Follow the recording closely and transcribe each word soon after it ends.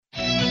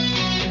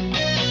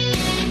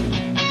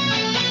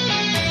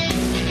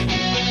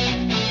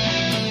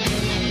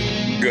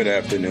Good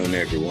afternoon,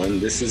 everyone.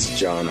 This is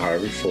Jon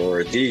Harvey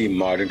for the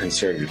Modern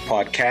Conservative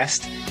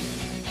Podcast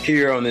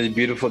here on this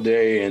beautiful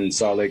day in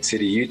Salt Lake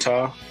City,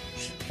 Utah,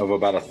 of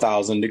about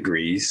 1,000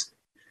 degrees.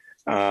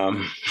 Not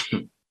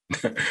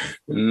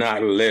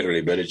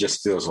literally, but it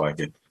just feels like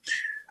it.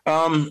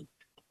 I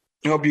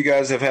hope you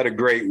guys have had a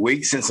great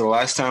week since the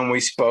last time we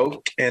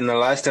spoke. And the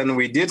last time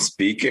we did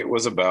speak, it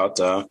was about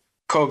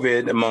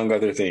COVID, among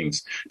other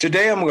things.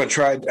 Today, I'm going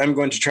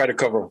to try to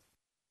cover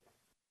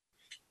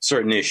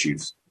certain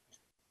issues.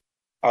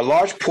 A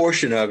large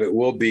portion of it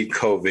will be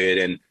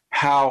COVID and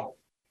how,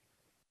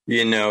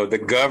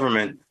 the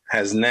government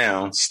has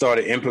now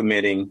started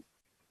implementing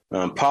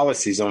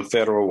policies on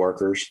federal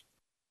workers,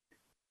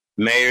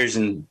 mayors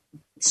in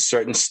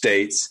certain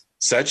states,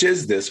 such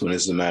as this one,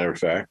 as a matter of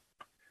fact,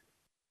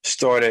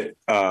 started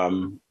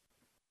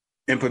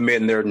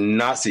implementing their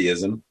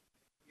Nazism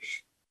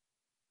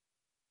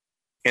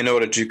in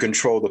order to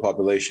control the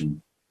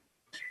population.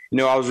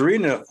 I was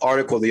reading an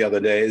article the other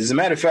day. As a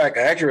matter of fact,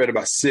 I actually read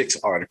about 6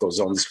 articles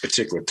on this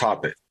particular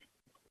topic.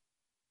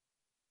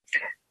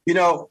 You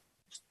know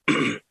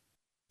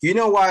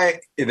why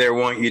they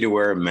want you to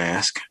wear a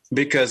mask?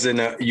 Because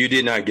you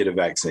did not get a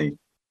vaccine.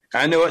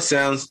 I know it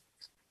sounds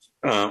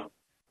as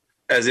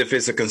if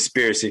it's a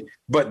conspiracy,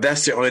 but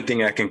that's the only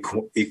thing I can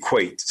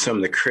equate some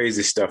of the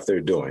crazy stuff they're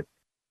doing.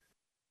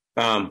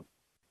 Some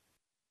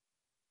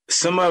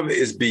of it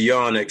is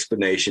beyond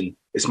explanation.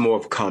 It's more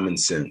of common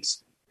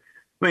sense.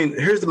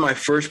 Here's my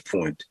first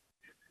point.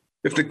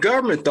 If the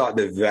government thought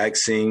the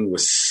vaccine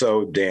was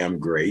so damn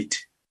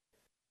great,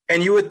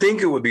 and you would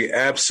think it would be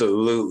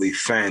absolutely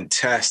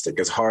fantastic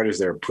as hard as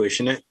they're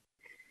pushing it,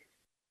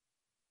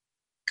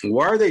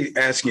 why are they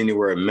asking you to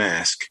wear a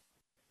mask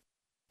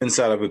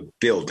inside of a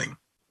building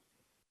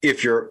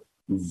if you're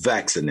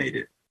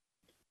vaccinated?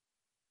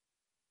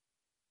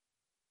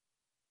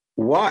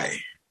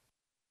 Why?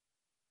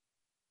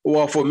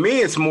 Well, for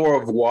me, it's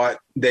more of what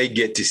they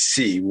get to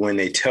see when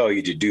they tell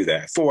you to do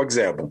that. For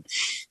example,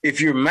 if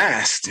you're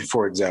masked,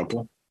 for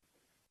example,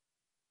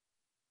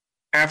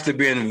 after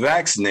being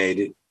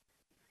vaccinated,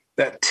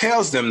 that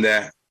tells them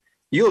that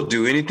you'll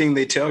do anything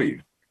they tell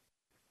you.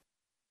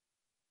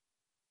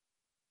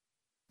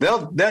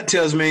 That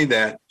tells me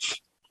that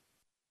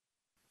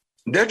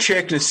they're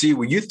checking to see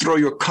will you throw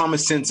your common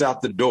sense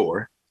out the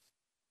door,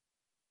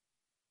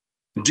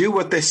 do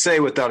what they say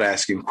without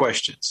asking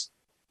questions.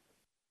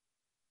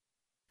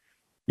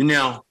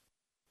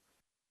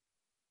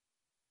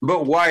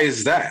 But why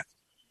is that?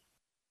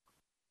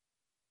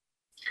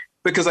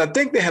 Because I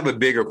think they have a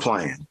bigger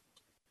plan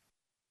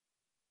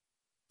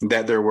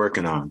that they're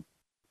working on.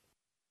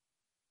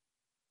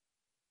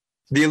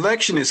 The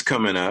election is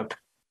coming up,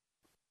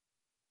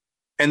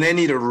 and they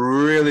need a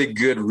really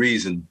good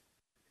reason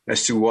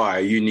as to why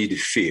you need to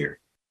fear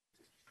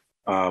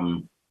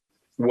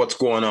what's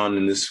going on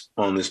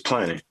on this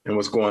planet and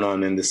what's going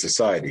on in this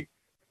society.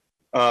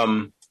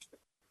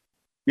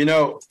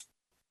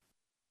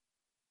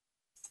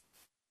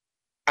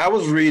 I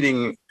was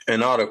reading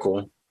an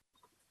article,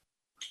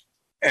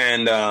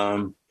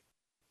 and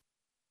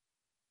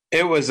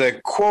it was a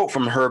quote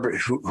from Herbert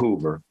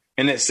Hoover,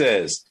 and it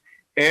says,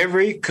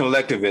 "Every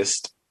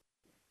collectivist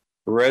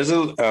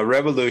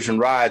revolution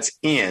rides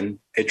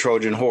in a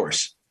Trojan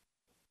horse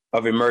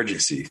of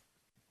emergency."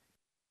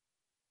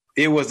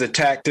 It was the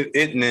tactic,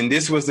 and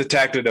this was the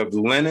tactic of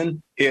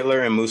Lenin,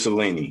 Hitler, and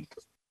Mussolini.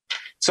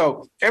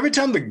 So every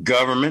time the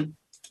government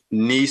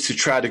needs to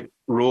try to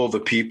rule the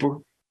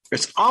people,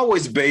 it's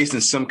always based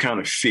in some kind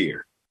of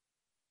fear.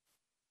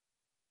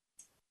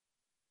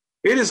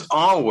 It is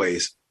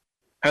always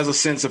has a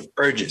sense of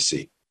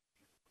urgency.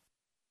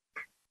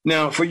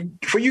 Now, for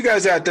you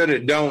guys out there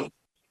that don't,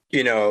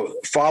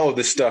 follow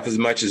this stuff as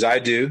much as I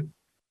do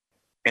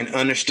and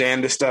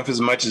understand this stuff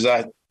as much as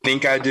I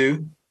think I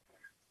do,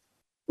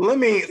 let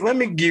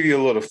me give you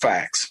a little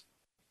facts.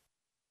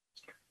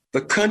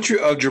 The country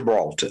of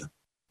Gibraltar,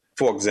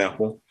 for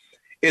example,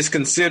 is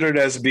considered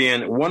as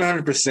being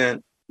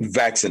 100%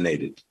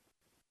 vaccinated.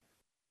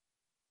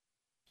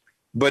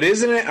 But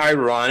isn't it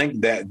ironic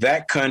that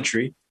that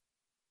country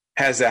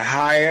has the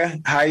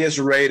highest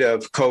rate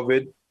of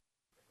COVID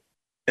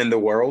in the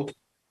world?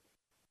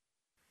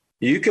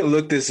 You can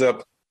look this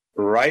up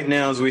right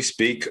now as we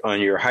speak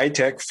on your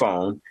high-tech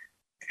phone,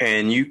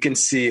 and you can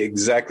see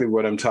exactly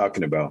what I'm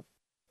talking about.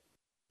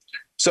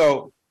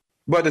 So,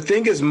 but the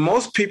thing is,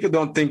 most people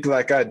don't think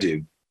like I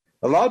do.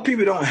 A lot of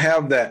people don't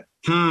have that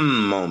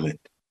moment.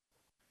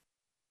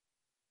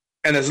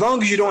 And as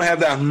long as you don't have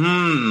that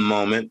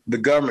moment, the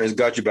government has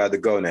got you by the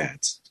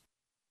gonads.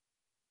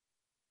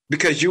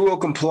 Because you will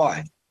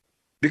comply.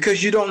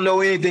 Because you don't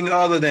know anything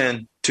other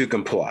than to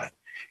comply.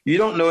 You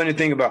don't know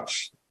anything about,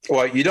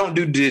 or you don't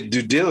do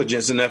due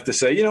diligence enough to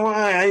say,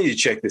 I need to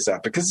check this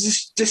out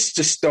because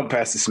just don't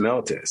pass the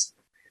smell test.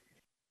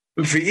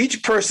 And for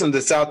each person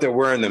that's out there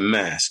wearing the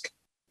mask,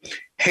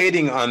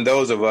 hating on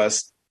those of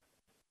us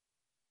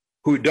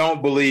who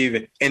don't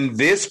believe in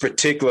this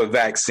particular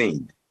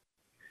vaccine.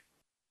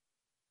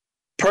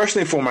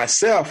 Personally, for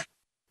myself,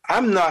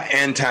 I'm not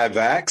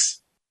anti-vax.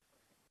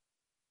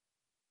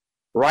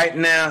 Right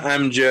now,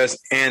 I'm just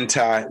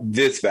anti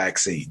this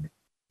vaccine.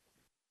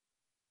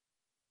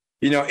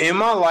 In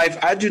my life,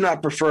 I do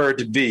not prefer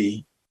to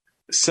be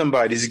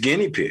somebody's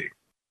guinea pig.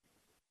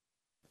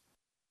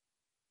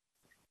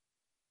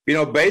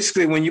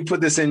 Basically, when you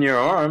put this in your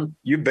arm,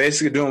 you're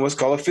basically doing what's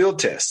called a field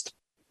test.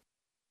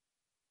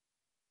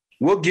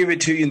 We'll give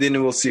it to you, and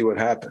then we'll see what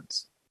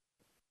happens.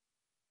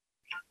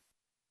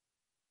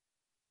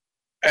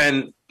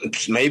 And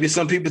maybe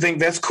some people think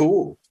that's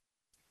cool.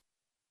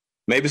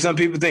 Maybe some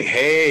people think,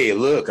 hey,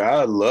 look,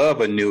 I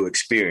love a new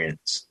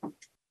experience.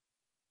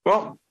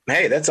 Well,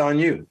 hey, that's on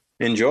you.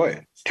 Enjoy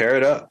it. Tear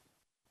it up.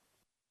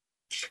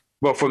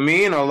 But for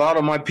me and a lot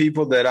of my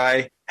people that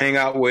I hang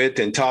out with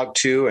and talk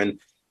to and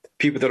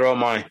people that are on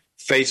my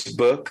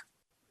Facebook,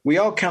 we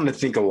all kind of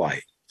think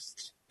alike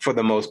for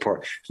the most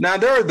part. Now,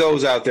 there are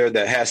those out there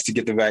that has to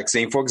get the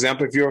vaccine. For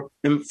example, if you're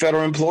a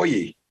federal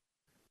employee,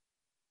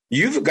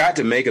 you've got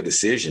to make a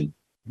decision.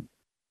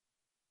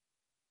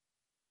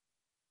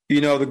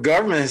 The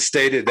government has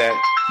stated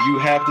that you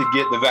have to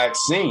get the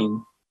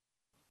vaccine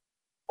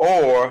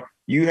or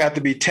you have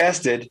to be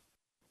tested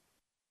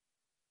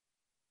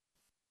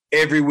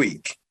every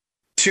week,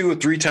 2 or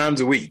 3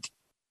 times a week.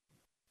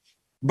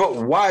 But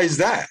why is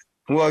that?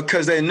 Well,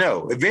 because they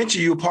know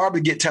eventually you'll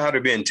probably get tired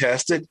of being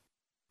tested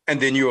and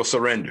then you'll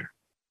surrender.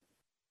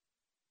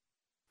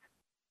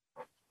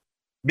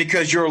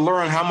 Because you'll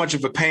learn how much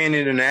of a pain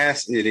in the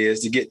ass it is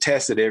to get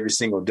tested every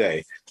single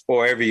day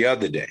or every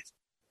other day.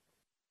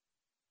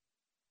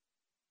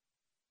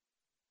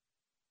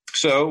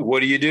 So what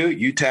do?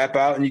 You tap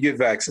out and you get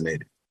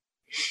vaccinated.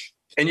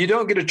 And you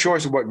don't get a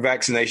choice of what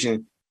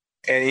vaccination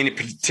at any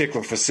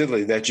particular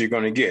facility that you're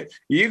going to get.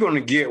 You're going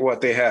to get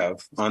what they have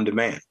on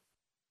demand.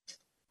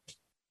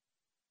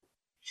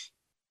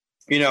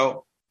 And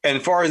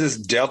as far as this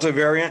Delta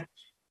variant,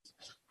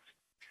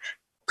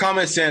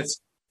 common sense,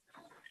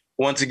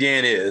 once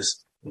again,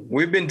 is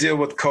we've been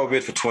dealing with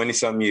COVID for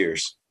 20-some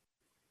years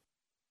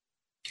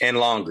and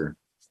longer.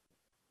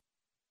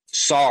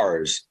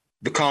 SARS,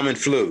 the common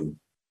flu,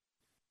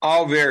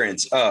 all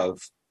variants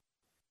of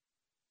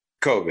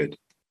COVID.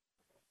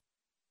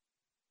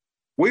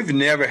 We've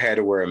never had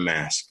to wear a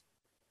mask.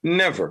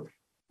 Never.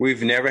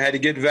 We've never had to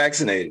get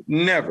vaccinated.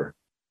 Never.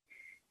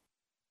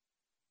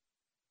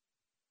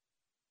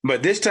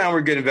 But this time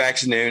we're getting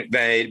vaccinated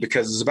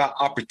because it's about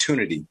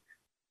opportunity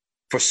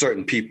for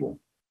certain people.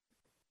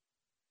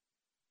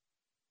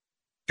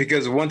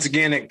 Because once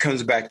again, it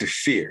comes back to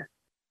fear.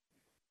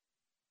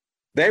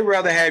 They'd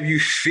rather have you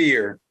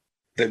fear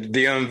the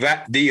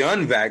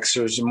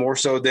unvaxxers more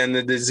so than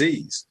the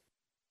disease.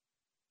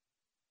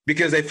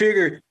 Because they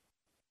figure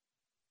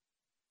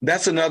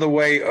that's another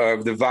way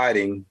of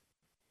dividing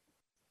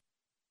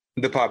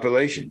the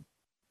population.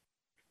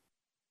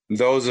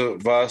 Those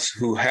of us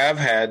who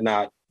haven't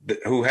had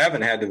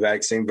the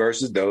vaccine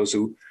versus those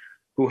who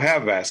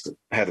have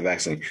had the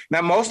vaccine.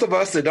 Now, most of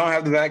us that don't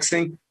have the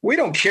vaccine, we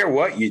don't care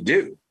what you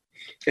do.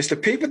 It's the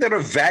people that are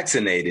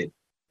vaccinated,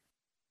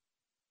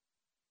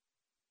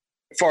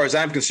 as far as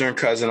I'm concerned,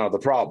 causing all the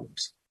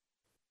problems.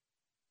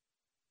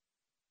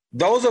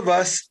 Those of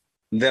us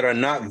that are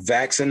not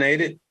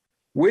vaccinated,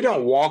 we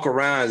don't walk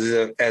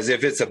around as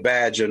if it's a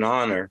badge of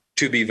honor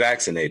to be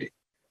vaccinated.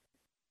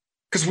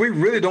 Because we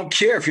really don't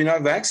care if you're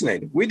not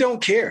vaccinated. We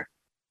don't care.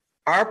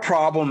 Our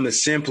problem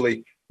is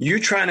simply you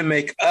trying to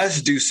make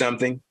us do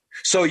something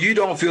so you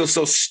don't feel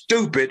so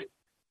stupid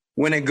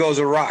when it goes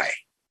awry.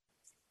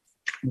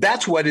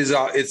 That's what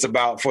it's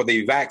about for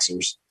the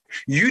vaxxers.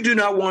 You do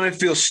not want to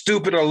feel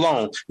stupid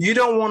alone. You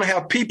don't want to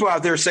have people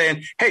out there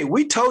saying, hey,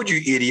 we told you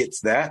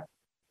idiots that.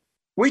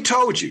 We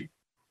told you.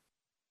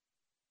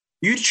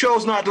 You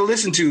chose not to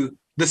listen to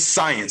the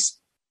science.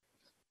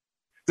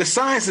 The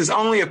science is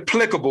only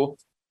applicable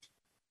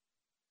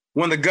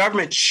when the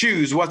government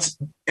choose what's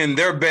in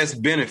their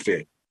best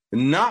benefit.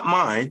 Not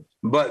mine,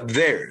 but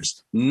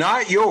theirs.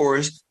 Not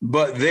yours,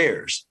 but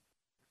theirs.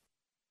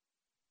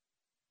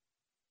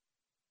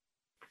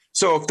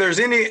 So if there's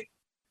any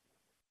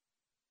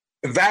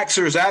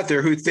vaxxers out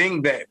there who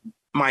think that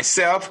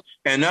myself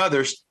and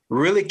others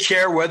really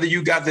care whether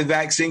you got the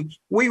vaccine,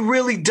 we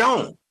really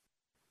don't.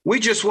 We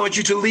just want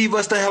you to leave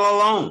us the hell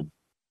alone.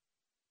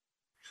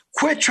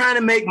 Quit trying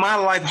to make my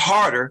life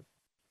harder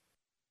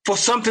for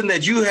something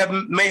that you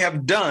may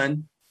have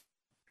done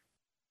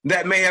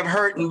that may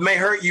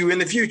hurt you in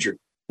the future.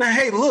 Now,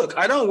 hey, look,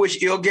 I don't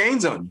wish ill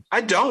gains on you.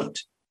 I don't.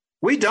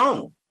 We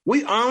don't.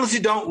 We honestly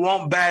don't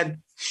want bad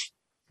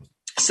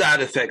side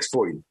effects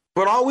for you.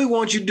 But all we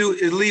want you to do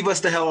is leave us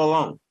the hell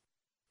alone.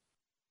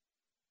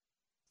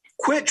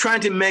 Quit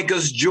trying to make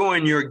us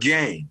join your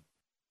game.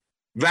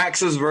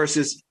 Vaxxers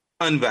versus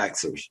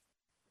unvaxxers.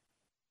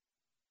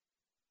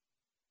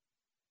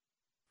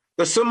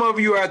 There's some of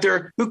you out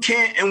there who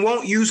can't and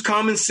won't use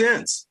common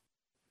sense.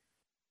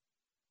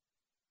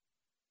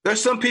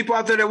 There's some people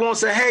out there that won't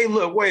say, hey,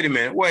 look, wait a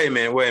minute.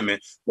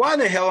 Why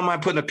the hell am I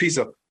putting a piece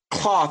of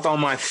cloth on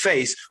my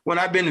face when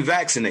I've been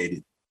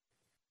vaccinated?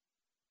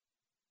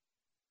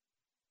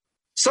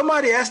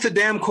 Somebody asked the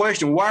damn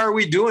question, why are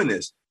we doing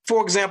this?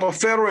 for example,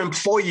 federal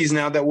employees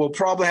now that will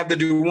probably have to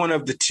do one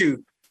of the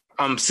two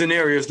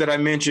scenarios that I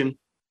mentioned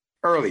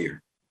earlier.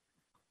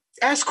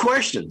 Ask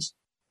questions.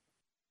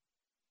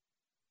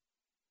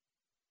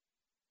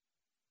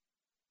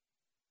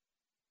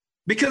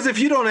 Because if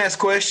you don't ask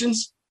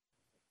questions,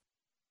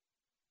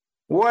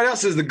 what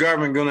else is the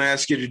government going to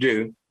ask you to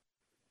do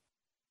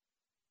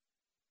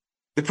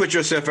to put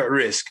yourself at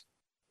risk?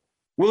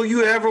 Will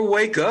you ever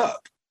wake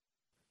up?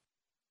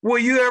 Will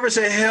you ever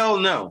say, hell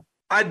no,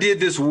 I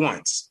did this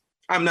once,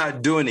 I'm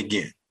not doing it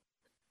again?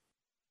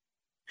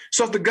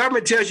 So if the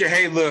government tells you,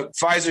 hey, look,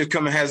 Pfizer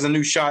coming has a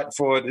new shot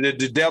for the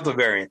Delta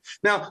variant.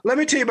 Now, let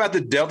me tell you about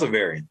the Delta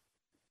variant.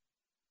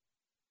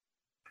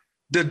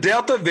 The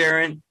Delta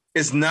variant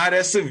is not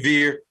as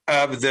severe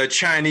as the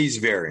Chinese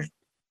variant.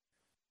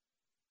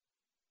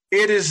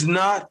 It is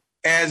not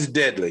as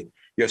deadly.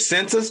 Your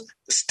sense of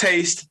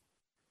taste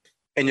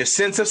and your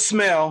sense of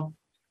smell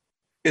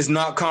is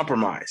not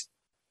compromised,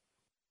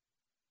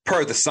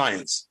 per the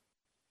science.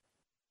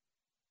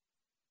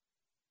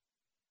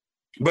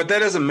 But that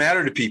doesn't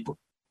matter to people.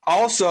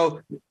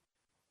 Also,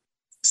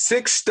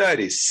 6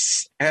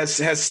 studies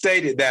has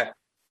stated that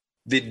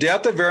the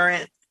Delta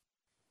variant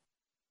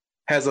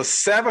has a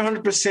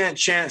 700%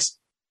 chance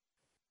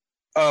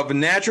of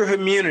natural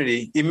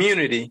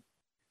immunity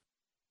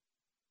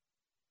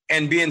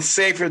and being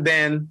safer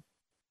than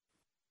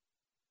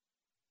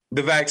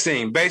the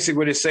vaccine. Basically,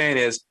 what it's saying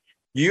is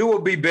you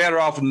will be better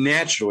off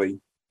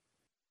naturally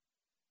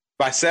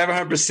by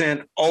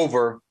 700%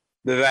 over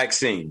the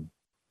vaccine.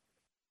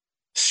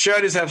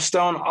 Studies have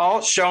shown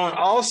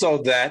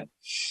also that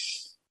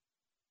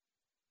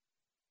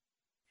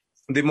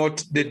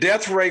the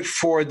death rate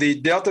for the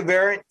Delta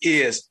variant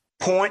is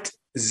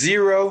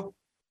 0.2.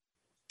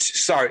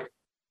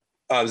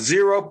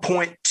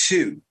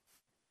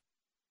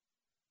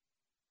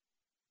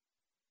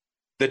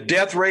 The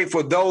death rate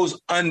for those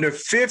under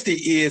 50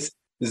 is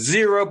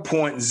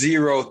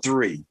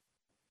 0.03.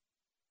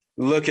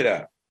 Look it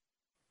up.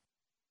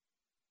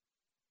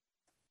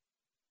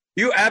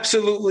 You're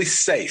absolutely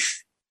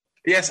safe.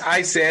 Yes,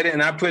 I said it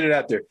and I put it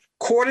out there.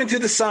 According to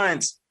the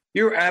science,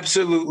 you're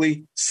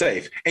absolutely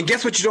safe. And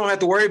guess what you don't have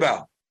to worry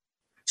about?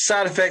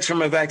 Side effects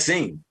from a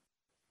vaccine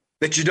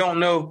that you don't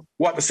know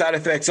what the side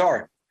effects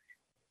are.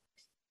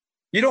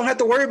 You don't have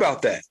to worry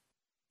about that.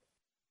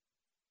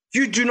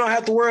 You do not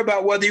have to worry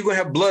about whether you're going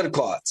to have blood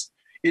clots.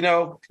 You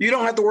don't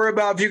have to worry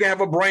about if you're going to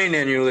have a brain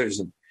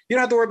aneurysm. You don't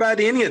have to worry about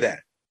any of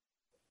that.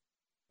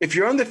 If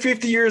you're under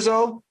 50 years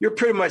old, you're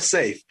pretty much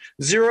safe.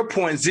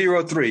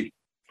 0.03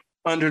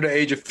 under the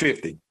age of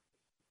 50.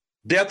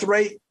 Death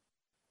rate,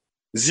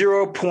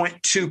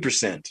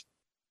 0.2%.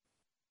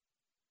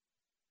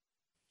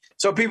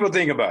 So people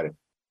think about it.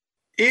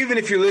 Even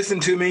if you listen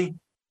to me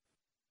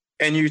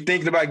and you're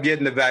thinking about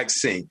getting the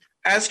vaccine,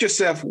 ask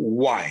yourself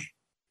why.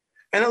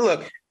 And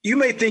look, you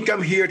may think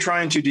I'm here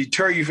trying to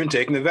deter you from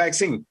taking the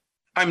vaccine.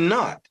 I'm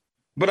not,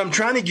 but I'm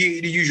trying to get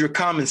you to use your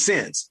common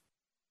sense.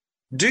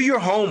 Do your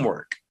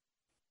homework,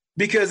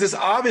 because it's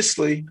obvious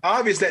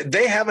that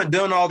they haven't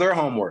done all their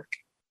homework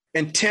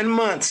in 10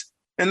 months,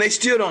 and they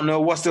still don't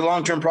know what's the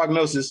long-term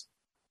prognosis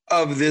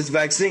of this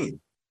vaccine.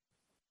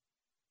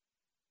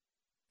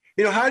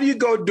 How do you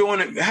go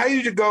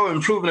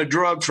improving a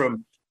drug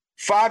from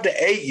 5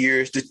 to 8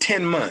 years to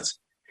 10 months?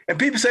 And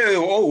people say,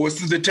 oh,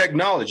 it's the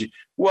technology.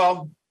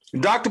 Well,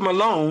 Dr.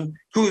 Malone,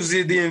 who's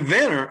the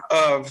inventor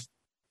of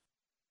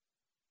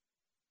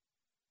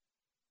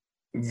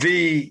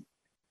the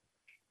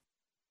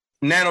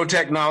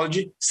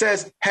nanotechnology,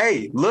 says,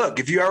 hey, look,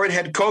 if you already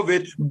had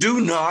COVID,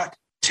 do not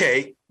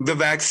take the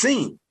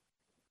vaccine.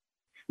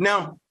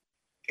 Now,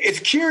 it's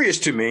curious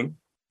to me.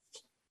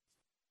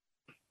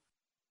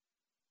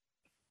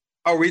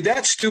 Are we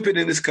that stupid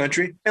in this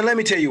country? And let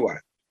me tell you why.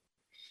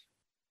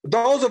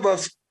 Those of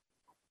us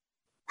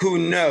who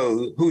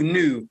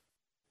knew,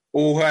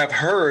 or have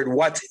heard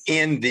what's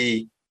in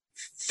the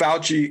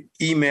Fauci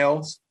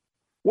emails,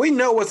 we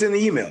know what's in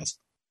the emails.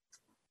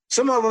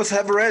 Some of us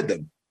have read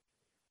them.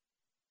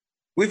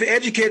 We've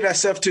educated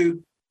ourselves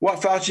to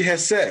what Fauci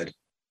has said.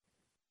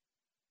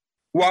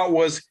 What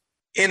was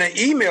in an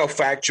email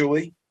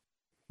factually,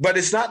 but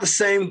it's not the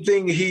same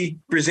thing he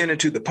presented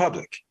to the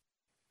public.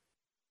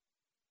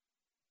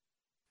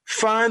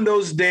 Find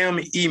those damn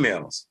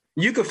emails.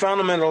 You can find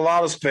them in a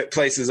lot of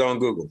places on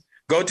Google.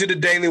 Go to the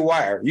Daily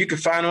Wire. You can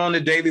find them on the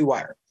Daily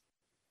Wire.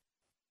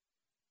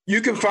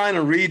 You can find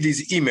and read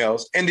these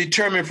emails and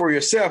determine for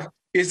yourself,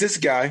 is this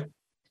guy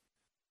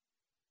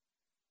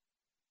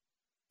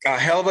a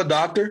hell of a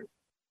doctor?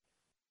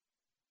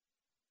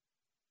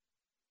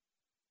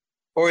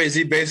 Or is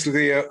he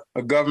basically a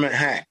government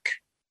hack?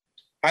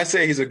 I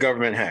say he's a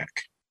government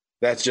hack.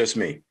 That's just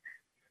me.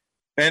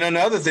 And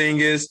another thing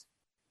is,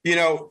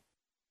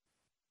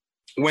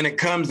 when it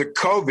comes to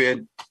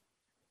COVID,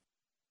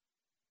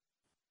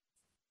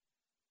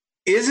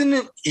 isn't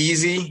it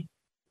easy?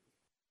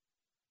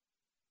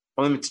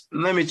 Well,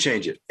 let me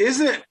change it.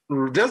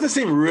 Doesn't it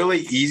seem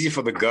really easy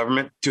for the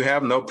government to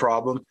have no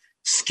problem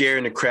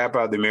scaring the crap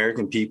out of the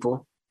American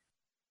people?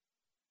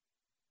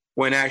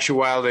 when in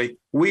actuality,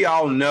 we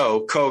all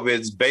know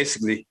COVID's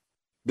basically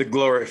the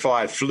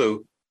glorified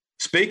flu.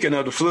 Speaking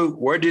of the flu,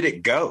 where did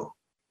it go?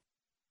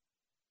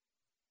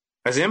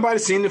 Has anybody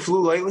seen the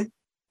flu lately?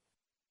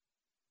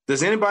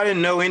 Does anybody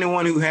know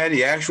anyone who had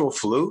the actual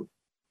flu?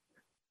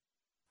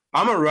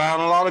 I'm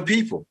around a lot of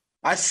people.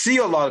 I see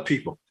a lot of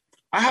people.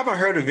 I haven't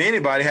heard of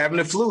anybody having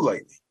the flu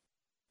lately.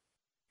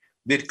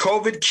 Did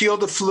COVID kill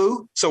the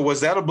flu? So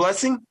was that a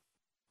blessing?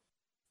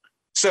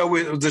 So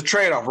it was a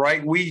trade-off,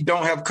 right? We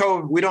don't have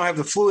COVID. We don't have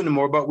the flu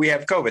anymore, but we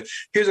have COVID.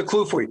 Here's a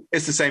clue for you.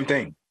 It's the same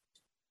thing.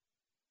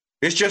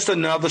 It's just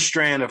another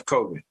strand of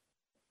COVID.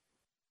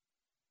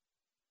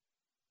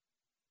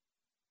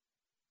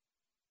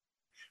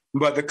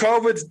 But the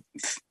COVID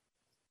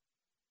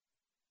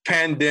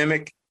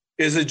pandemic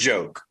is a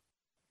joke.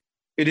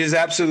 It is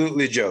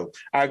absolutely a joke.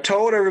 I've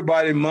told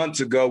everybody months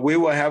ago we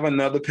will have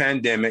another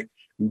pandemic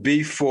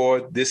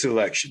before this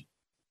election.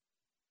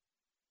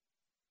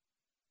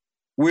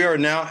 We are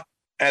now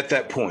at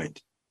that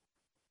point.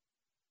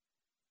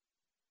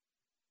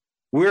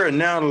 We are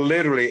now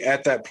literally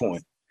at that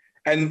point.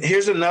 And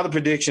here's another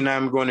prediction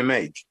I'm going to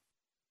make.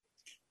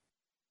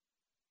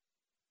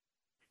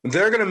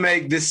 They're going to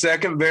make this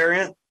second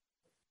variant,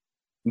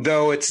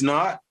 though it's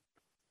not,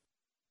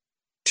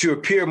 to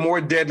appear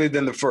more deadly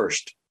than the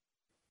first.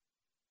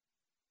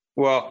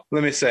 Well,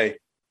 let me say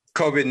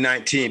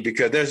COVID-19,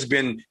 because there's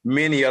been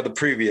many other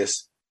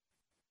previous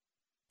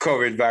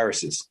COVID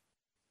viruses.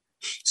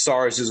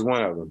 SARS is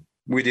one of them.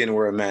 We didn't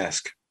wear a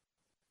mask.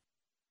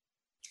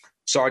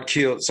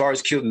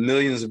 SARS killed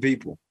millions of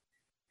people.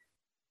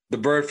 The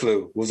bird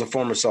flu was a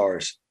form of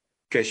SARS,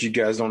 in case you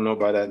guys don't know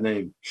by that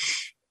name.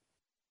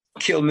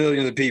 Killed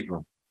millions of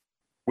people.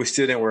 We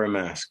still didn't wear a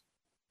mask.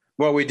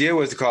 What we did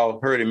was call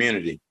herd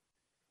immunity.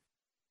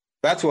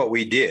 That's what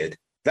we did.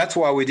 That's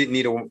why we didn't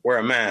need to wear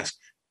a mask.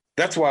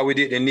 That's why we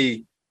didn't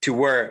need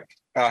to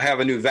have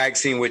a new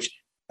vaccine, which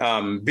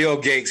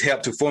Bill Gates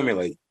helped to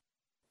formulate.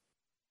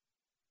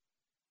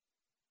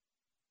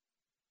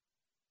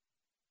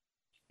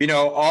 You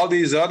know, all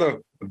these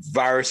other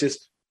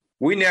viruses,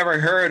 we never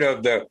heard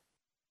of the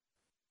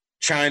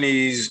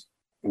Chinese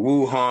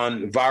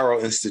Wuhan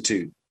Viral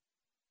Institute.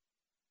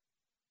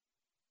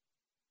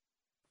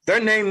 Their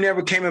name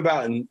never came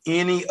about in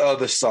any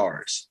other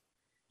SARS,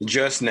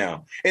 just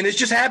now. And it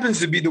just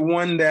happens to be the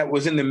one that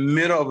was in the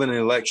middle of an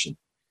election.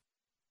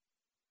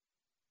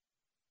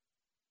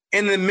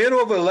 In the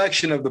middle of an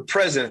election of the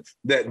president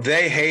that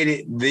they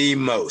hated the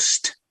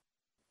most.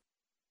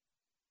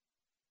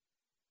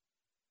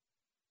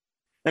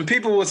 And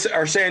people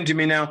are saying to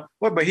me now,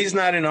 well, but he's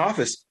not in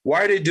office.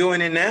 Why are they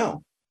doing it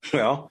now?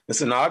 Well, it's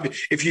an obvious.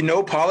 If you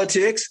know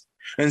politics,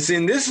 and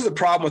seeing this is a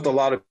problem with a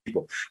lot of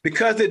people,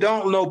 because they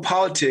don't know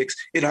politics,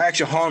 it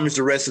actually harms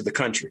the rest of the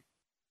country.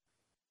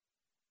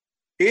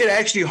 It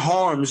actually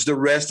harms the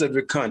rest of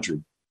the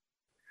country.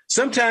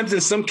 Sometimes,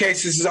 in some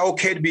cases, it's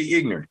okay to be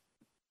ignorant,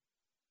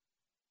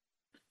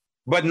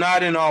 but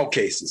not in all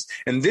cases.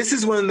 And this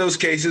is one of those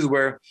cases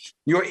where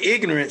your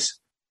ignorance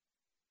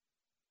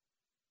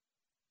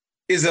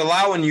is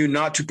allowing you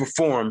not to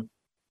perform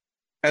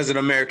as an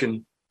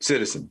American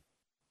citizen.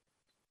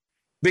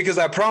 Because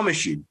I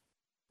promise you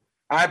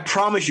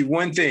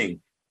one thing.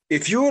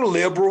 If you're a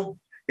liberal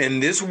in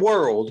this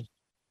world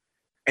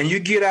and you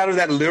get out of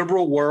that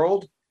liberal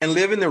world and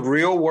live in the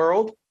real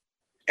world,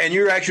 and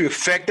you're actually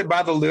affected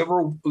by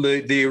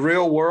the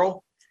real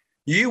world,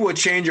 you will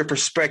change your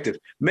perspective.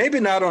 Maybe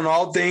not on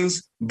all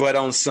things, but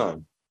on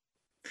some.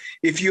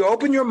 If you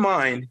open your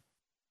mind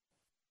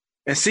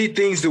and see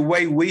things the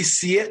way we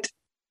see it,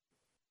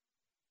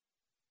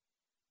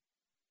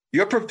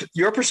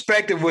 your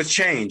perspective will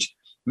change.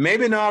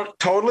 Maybe not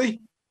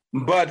totally,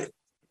 but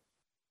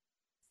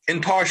in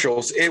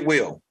partials, it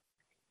will.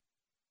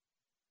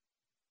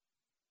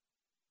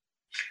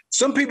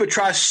 Some people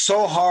try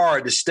so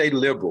hard to stay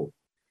liberal.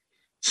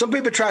 Some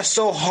people try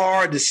so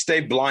hard to stay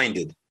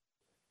blinded.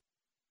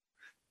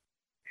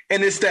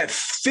 And it's that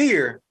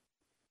fear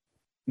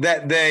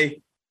that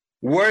they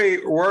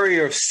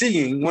worry of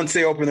seeing once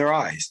they open their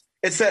eyes.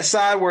 It's that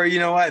side where, you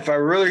know what, if I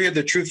really hear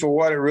the truth for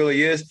what it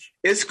really is,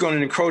 it's going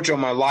to encroach on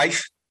my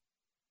life,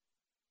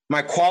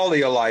 my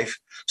quality of life.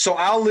 So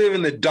I'll live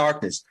in the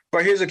darkness.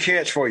 But here's a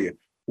catch for you.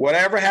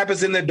 Whatever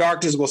happens in the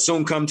darkness will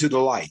soon come to the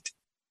light.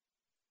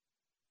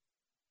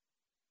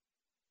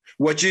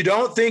 What you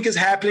don't think is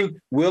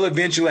happening will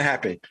eventually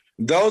happen.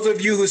 Those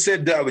of you who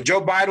said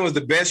Joe Biden was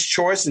the best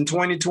choice in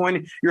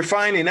 2020, you're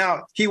finding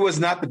out he was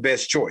not the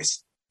best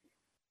choice.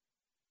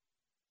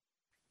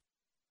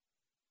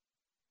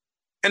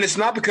 And it's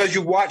not because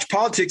you watch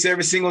politics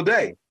every single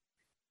day.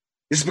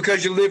 It's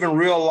because you live in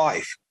real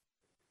life.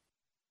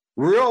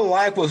 Real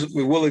life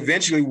will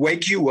eventually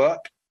wake you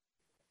up,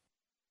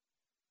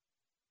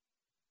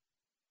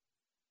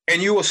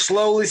 and you will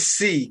slowly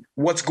see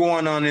what's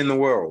going on in the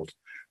world.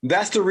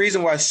 That's the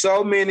reason why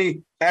so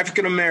many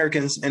African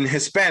Americans and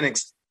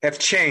Hispanics have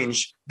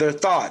changed their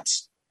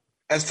thoughts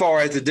as far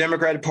as the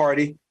Democratic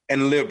Party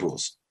and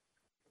liberals,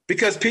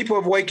 because people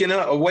are waking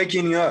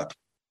up.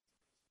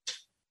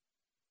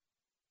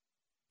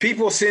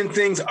 People send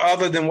things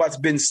other than what's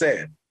been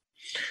said.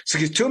 So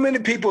too many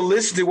people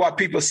listen to what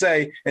people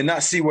say and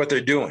not see what they're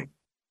doing.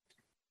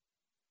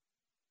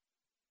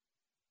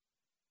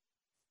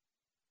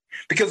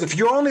 Because if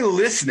you're only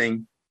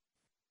listening,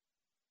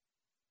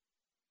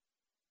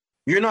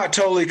 you're not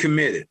totally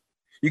committed.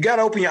 You got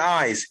to open your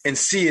eyes and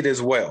see it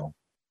as well.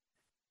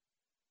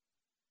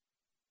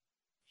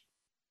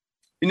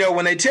 You know,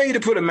 when they tell you to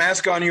put a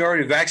mask on, you're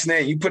already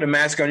vaccinated, you put a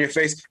mask on your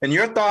face, and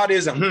your thought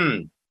is,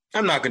 I'm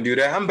not going to do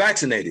that. I'm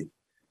vaccinated.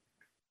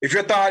 If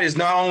your thought is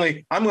not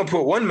only, I'm going to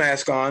put one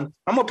mask on,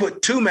 I'm going to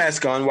put two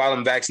masks on while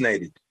I'm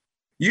vaccinated.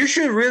 You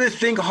should really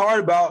think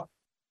hard about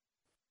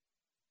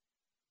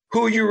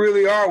who you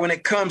really are when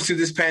it comes to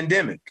this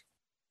pandemic.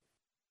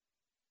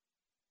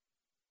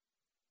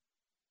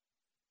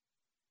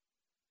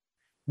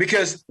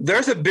 Because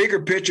there's a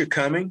bigger picture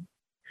coming,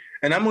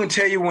 and I'm going to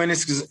tell you when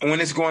it's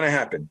going to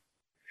happen.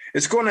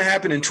 It's going to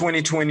happen in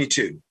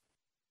 2022.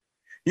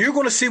 You're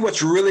going to see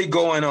what's really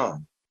going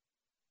on.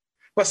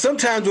 But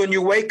sometimes when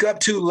you wake up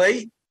too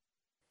late,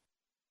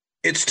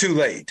 it's too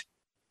late.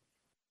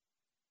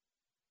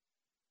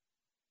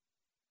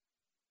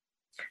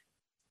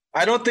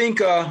 I don't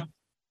think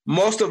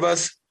most of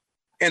us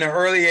in an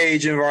early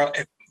age,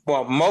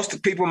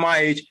 most people my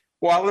age,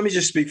 let me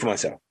just speak for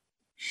myself.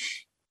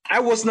 I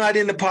was not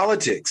into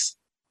politics,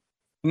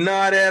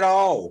 not at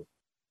all.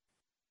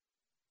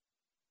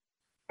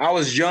 I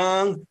was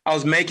young. I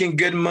was making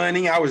good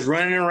money. I was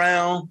running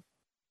around,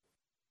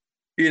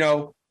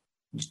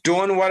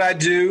 doing what I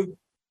do.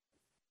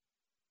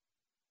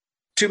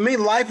 To me,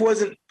 life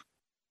wasn't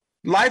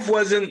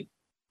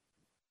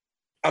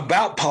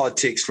about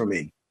politics for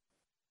me.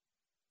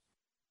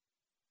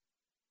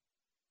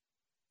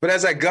 But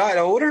as I got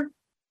older,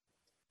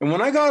 and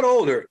when I got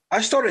older,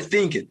 I started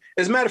thinking.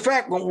 As a matter of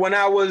fact, when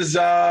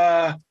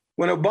Obama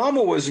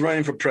was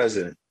running for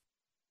president,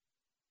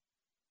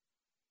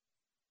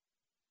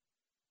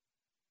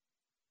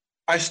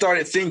 I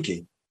started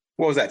thinking,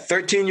 what was that,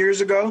 13 years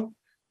ago?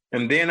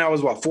 And then I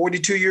was,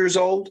 42 years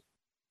old?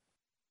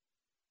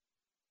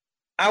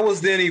 I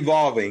was then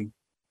evolving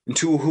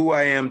into who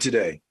I am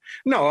today.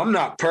 No, I'm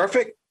not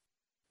perfect,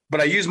 but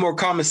I use more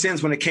common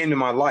sense when it came to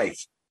my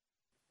life.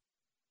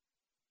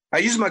 I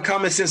use my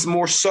common sense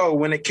more so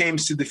when it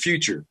comes to the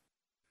future.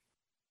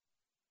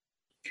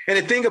 And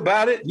to think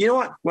about it, you know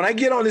what? When I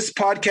get on this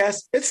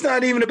podcast, it's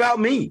not even about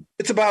me.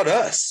 It's about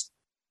us.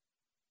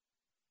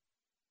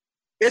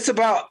 It's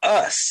about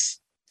us.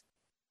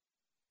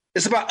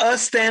 It's about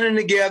us standing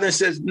together and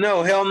says,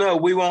 no, hell no,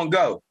 we won't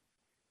go.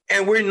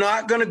 And we're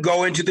not going to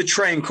go into the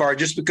train car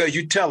just because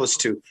you tell us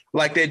to,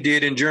 like they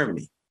did in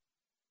Germany.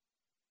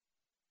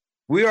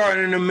 We are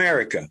in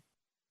America.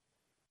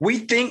 We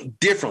think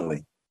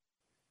differently.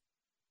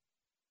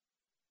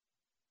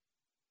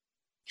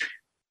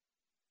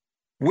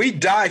 We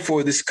die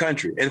for this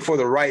country and for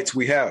the rights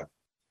we have.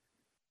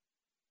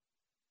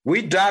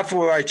 We die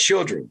for our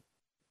children.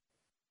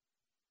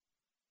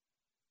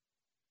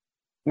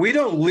 We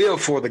don't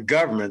live for the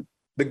government.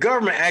 The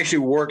government actually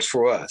works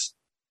for us.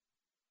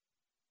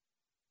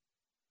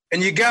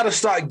 And you got to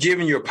start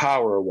giving your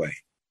power away.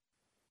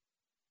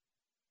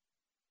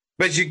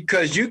 But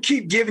because you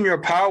keep giving your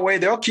power away,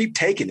 they'll keep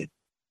taking it.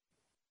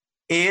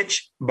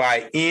 Inch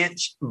by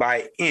inch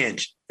by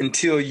inch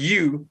until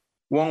you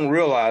won't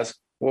realize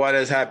what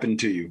has happened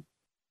to you.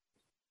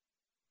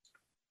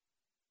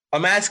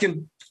 I'm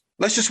asking,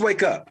 let's just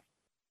wake up.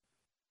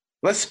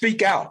 Let's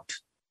speak out.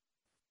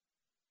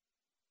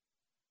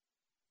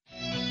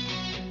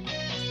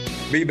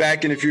 Be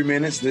back in a few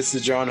minutes. This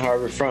is Jon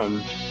Harvey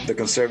from the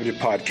Conservative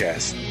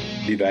Podcast.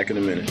 Be back in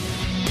a minute.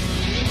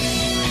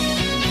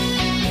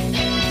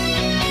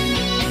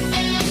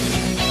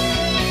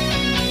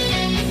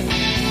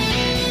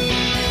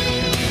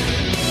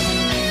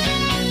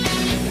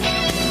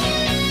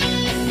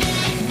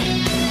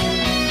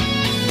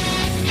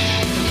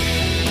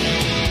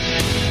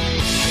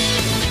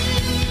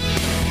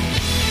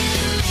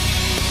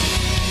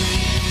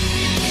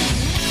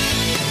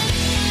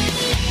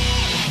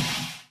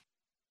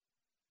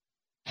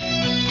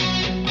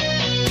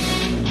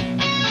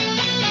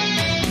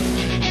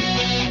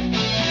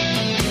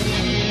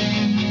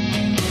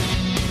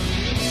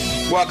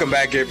 Welcome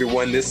back,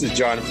 everyone. This is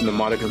Jon from the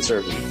Modern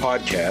Conservative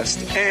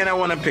Podcast, and I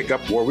want to pick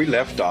up where we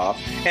left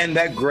off in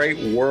that great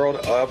world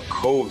of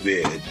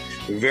COVID,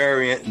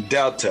 variant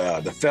Delta,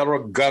 the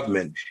federal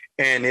government,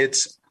 and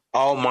its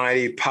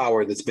almighty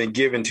power that's been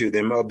given to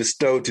them or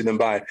bestowed to them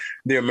by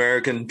the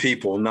American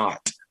people,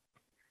 not.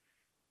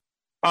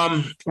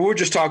 We were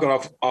just talking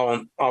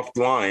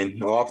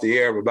offline, or off the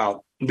air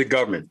about the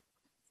government.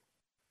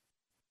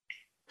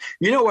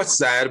 You know what's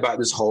sad about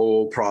this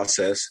whole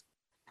process?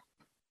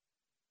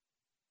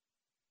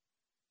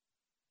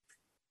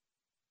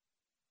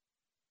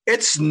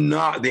 It's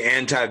not the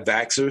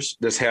anti-vaxxers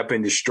that's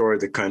helping destroy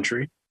the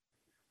country.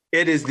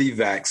 It is the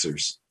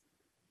vaxxers.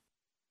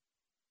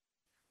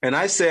 And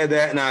I said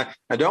that, and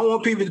I don't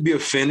want people to be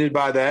offended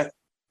by that.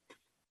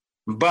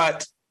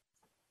 But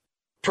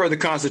per the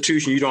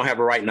Constitution, you don't have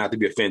a right not to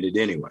be offended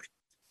anyway.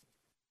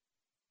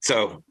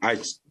 So I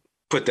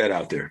put that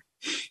out there.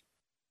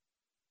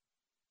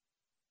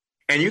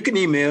 And you can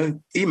email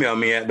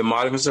me at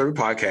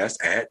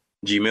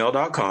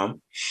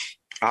themodernconservativepodcast@gmail.com.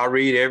 I'll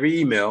read every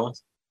email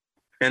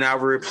and I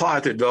will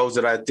reply to those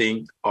that I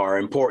think are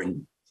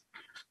important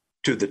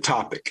to the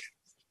topic.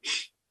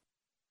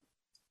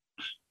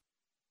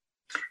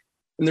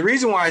 And the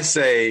reason why I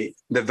say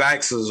the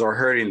vaxxers are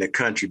hurting the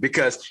country,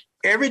 because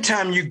every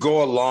time you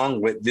go along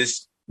with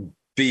this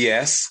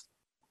BS,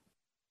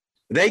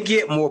 they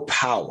get more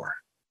power.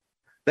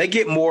 They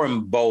get more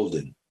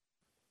emboldened.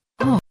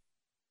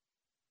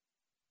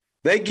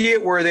 They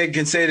get where they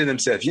can say to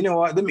themselves, you know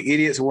what, them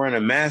idiots are wearing a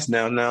mask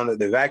now that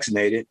they're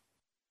vaccinated.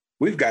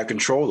 We've got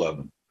control of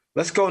them.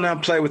 Let's go now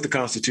and play with the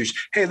Constitution.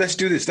 Hey, let's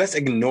do this. Let's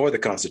ignore the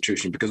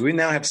Constitution because we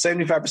now have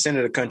 75%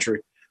 of the country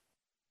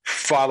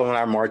following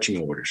our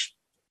marching orders.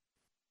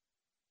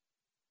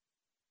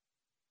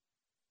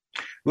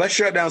 Let's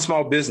shut down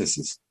small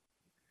businesses.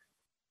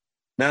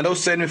 Now,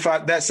 those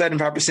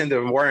 75% that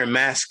are wearing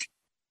masks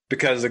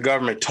because the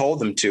government told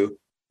them to,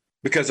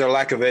 because of their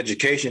lack of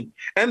education.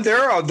 And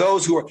there are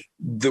those who are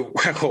the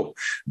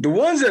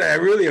ones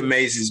that really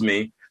amazes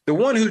me, the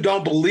one who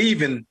don't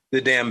believe in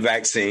the damn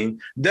vaccine,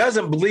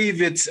 doesn't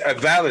believe it's a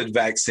valid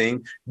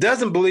vaccine,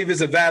 doesn't believe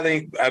it's a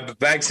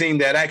vaccine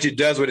that actually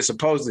does what it's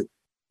supposed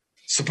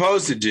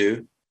to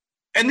do.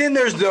 And then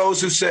there's those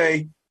who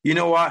say, you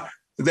know what,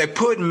 they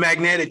put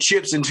magnetic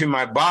chips into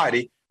my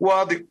body.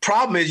 Well, the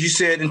problem is you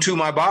said into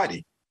my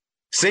body,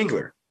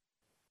 singular.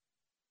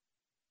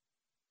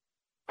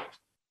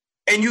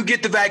 And you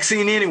get the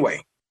vaccine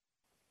anyway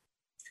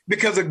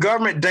because the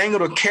government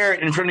dangled a carrot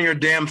in front of your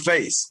damn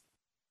face.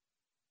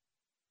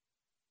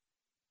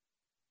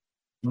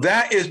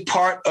 That is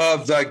part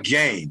of the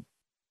game.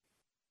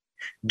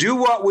 Do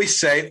what we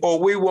say or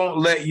we won't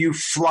let you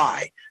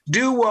fly.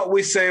 Do what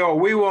we say or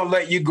we won't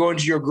let you go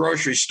into your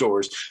grocery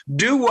stores.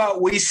 Do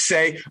what we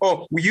say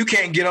or you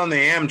can't get on the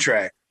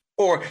Amtrak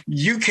or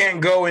you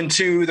can't go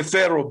into the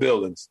federal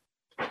buildings.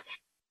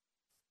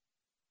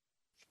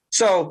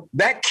 So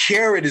that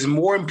carrot is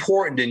more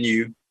important than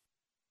you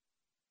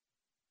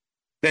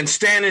than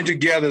standing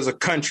together as a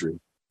country.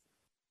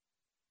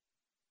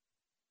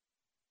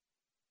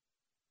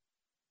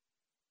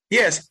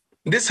 Yes,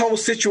 this whole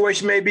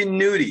situation may be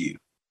new to you,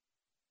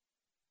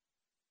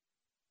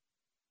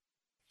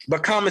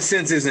 but common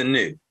sense isn't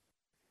new.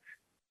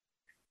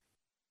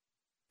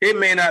 It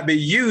may not be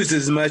used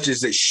as much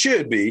as it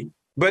should be,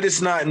 but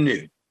it's not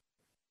new.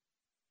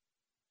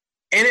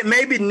 And it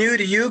may be new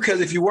to you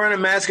because if you're wearing a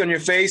mask on your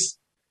face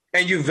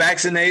and you're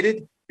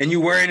vaccinated and you're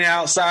wearing it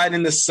outside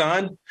in the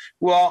sun,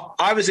 well,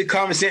 obviously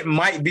common sense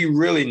might be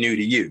really new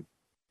to you.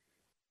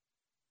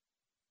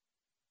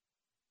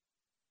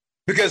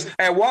 Because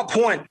at what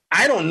point,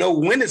 I don't know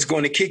when it's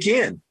going to kick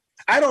in.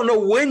 I don't know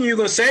when you're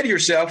going to say to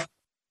yourself,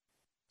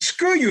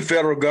 screw you,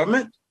 federal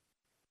government.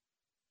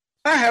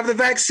 I have the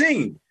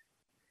vaccine.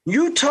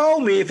 You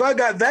told me if I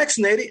got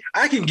vaccinated,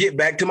 I can get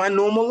back to my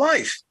normal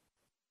life.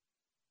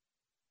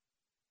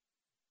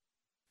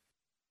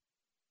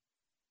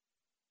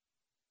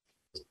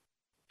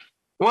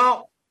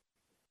 Well,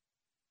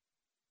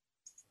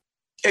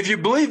 if you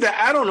believe that,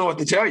 I don't know what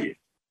to tell you.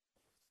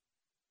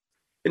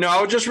 You know,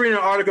 I was just reading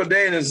an article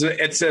today, and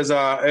it says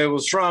it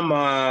was from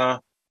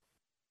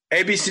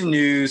ABC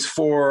News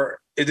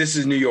this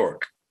is New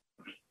York.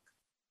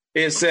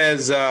 It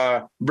says,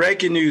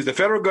 breaking news, the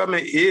federal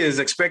government is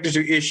expected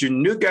to issue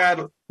new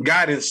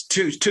guidance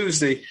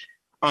Tuesday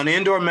on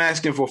indoor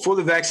masking for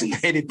fully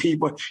vaccinated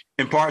people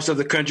in parts of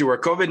the country where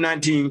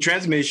COVID-19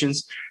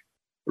 transmissions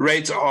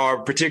rates are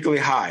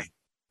particularly high.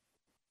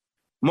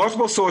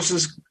 Multiple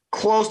sources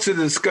close to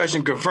the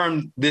discussion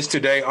confirmed this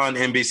today on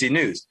NBC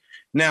News.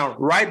 Now,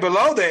 right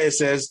below that, it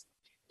says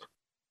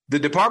the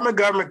Department of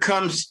Government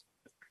comes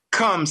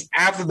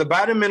after the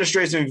Biden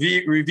administration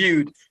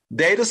reviewed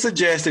data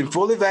suggesting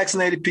fully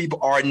vaccinated people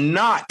are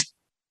not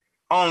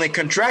only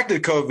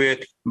contracted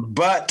COVID,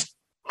 but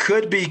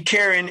could be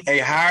carrying a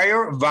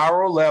higher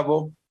viral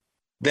level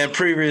than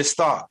previous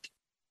thought,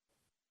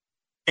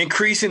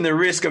 increasing the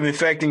risk of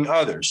infecting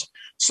others.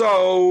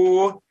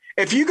 So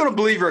if you're going to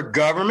believe your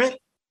government,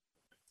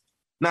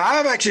 now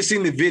I've actually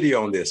seen the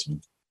video on this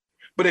one,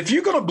 but if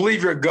you're going to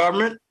believe your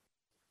government,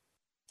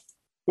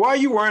 why are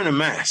you wearing a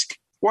mask?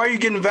 Why are you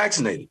getting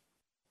vaccinated?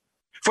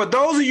 For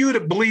those of you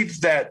that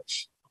believe that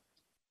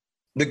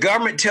the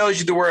government tells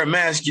you to wear a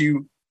mask,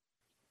 you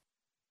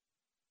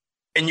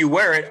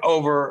wear it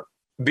over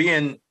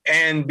being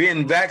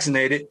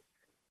vaccinated,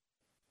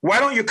 why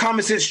don't your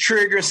common sense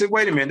trigger and say,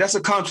 wait a minute, that's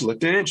a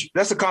conflict in interest.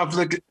 That's a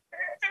conflict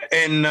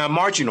in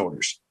marching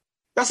orders.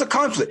 That's a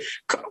conflict.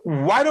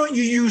 Why don't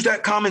you use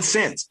that common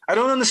sense? I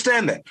don't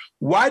understand that.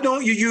 Why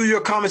don't you use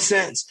your common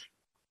sense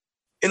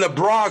in a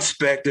broad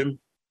spectrum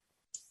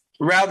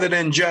rather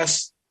than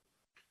just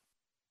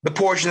the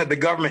portion that the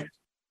government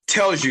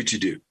tells you to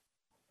do?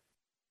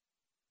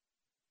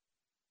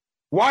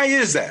 Why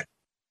is that?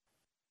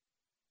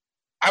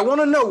 I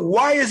want to know,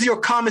 why is your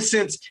common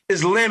sense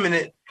is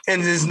limited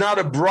and is not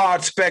a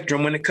broad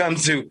spectrum when it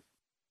comes to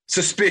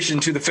suspicion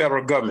to the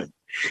federal government?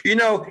 You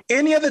know,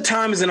 any other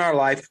times in our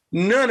life,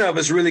 none of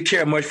us really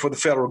care much for the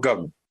federal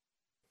government.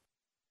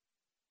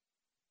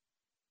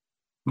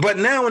 But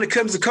now when it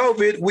comes to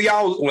COVID,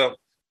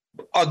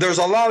 there's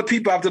a lot of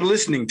people out there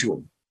listening to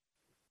them.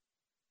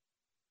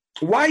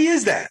 Why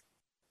is that?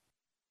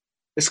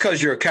 It's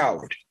because you're a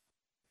coward.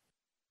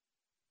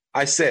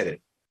 I said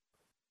it.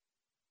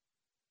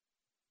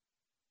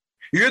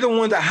 You're the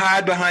one that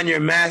hide behind your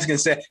mask and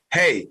say,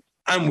 hey,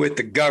 I'm with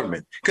the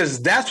government.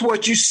 Because that's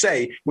what you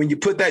say when you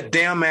put that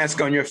damn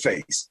mask on your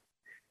face.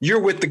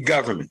 You're with the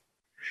government.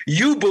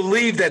 You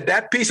believe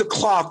that piece of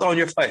cloth on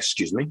your face,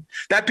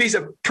 that piece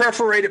of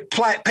perforated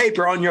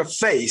paper on your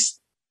face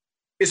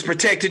is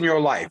protecting your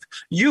life.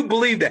 You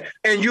believe that.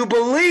 And you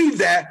believe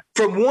that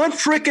from one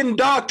freaking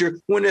doctor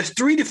when there's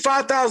 3,000 to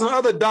 5,000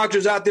 other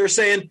doctors out there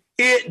saying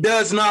it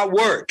does not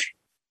work.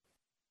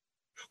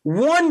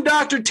 One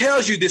doctor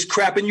tells you this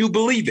crap and you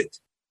believe it.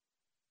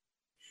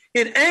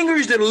 It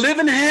angers the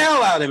living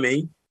hell out of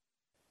me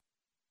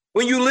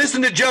when you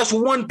listen to just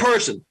one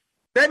person.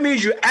 That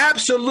means you're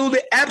absolutely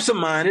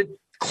absent-minded,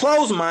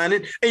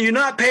 closed-minded, and you're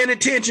not paying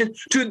attention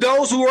to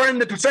those who are in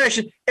the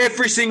profession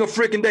every single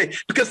freaking day.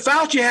 Because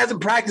Fauci hasn't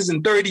practiced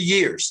in 30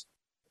 years.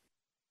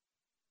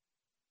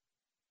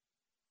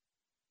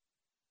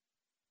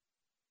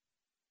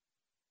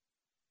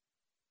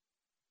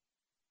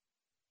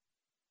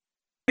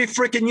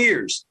 Freaking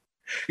years.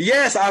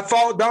 Yes, I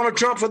fought Donald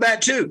Trump for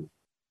that too.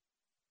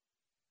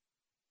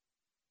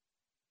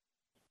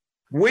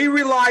 We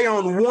rely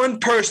on one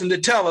person to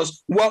tell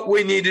us what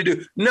we need to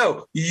do.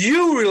 No,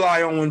 you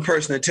rely on one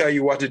person to tell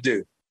you what to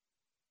do.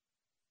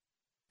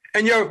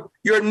 And your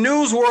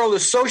news world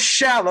is so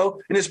shallow,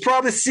 and it's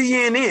probably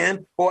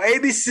CNN or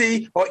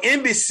ABC or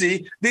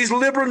NBC, these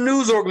liberal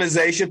news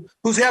organizations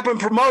who's helping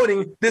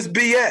promoting this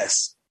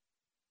BS.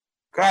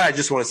 God, I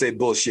just want to say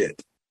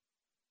bullshit.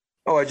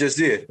 Oh, I just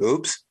did.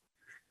 Oops.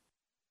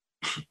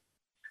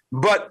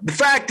 But the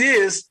fact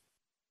is,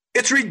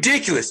 it's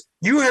ridiculous.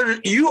 You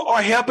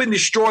are helping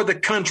destroy the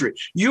country.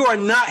 You are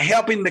not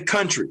helping the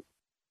country.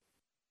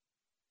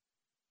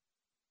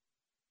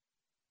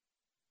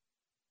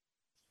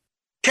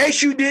 In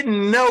case you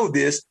didn't know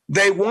this,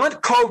 they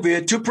want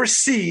COVID to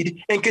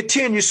proceed and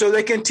continue so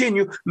they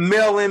continue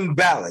mail-in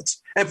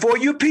ballots. And for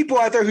you people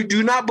out there who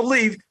do not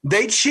believe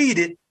they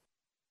cheated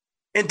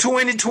in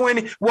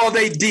 2020, well,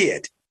 they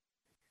did.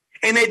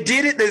 And they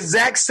did it the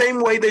exact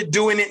same way they're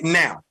doing it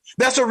now.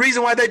 That's the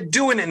reason why they're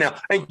doing it now.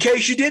 In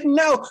case you didn't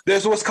know,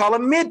 there's what's called a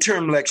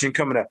midterm election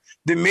coming up.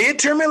 The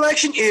midterm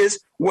election is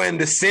when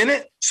the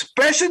Senate,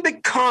 especially the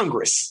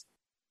Congress,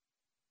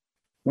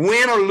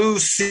 win or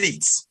lose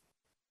seats.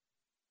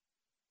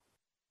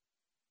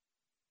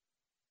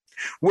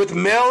 With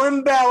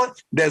mail-in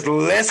ballot, there's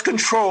less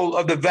control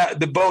of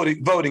the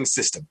voting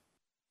system.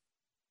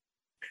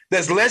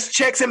 There's less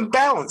checks and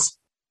balance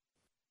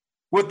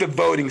with the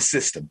voting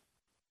system.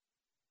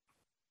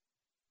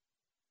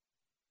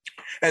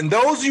 And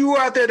those of you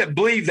out there that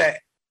believe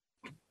that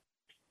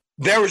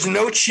there is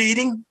no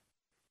cheating,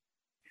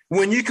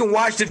 when you can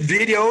watch the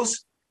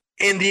videos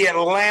in the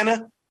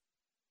Atlanta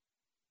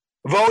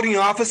voting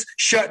office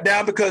shut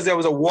down because there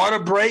was a water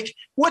break,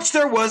 which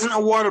there wasn't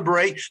a water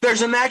break.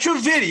 There's an actual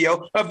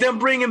video of them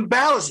bringing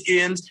ballots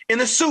in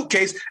a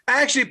suitcase,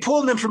 actually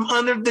pulling them from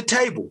under the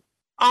table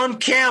on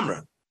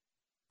camera.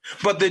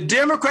 But the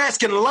Democrats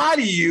can lie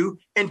to you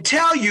and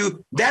tell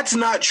you that's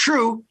not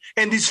true.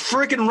 And these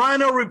freaking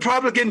rhino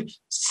Republican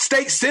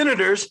state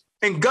senators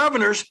and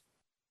governors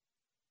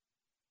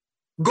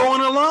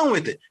going along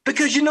with it.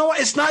 Because you know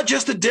what? It's not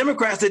just the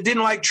Democrats that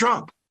didn't like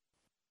Trump.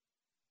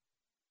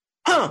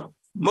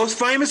 Most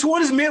famous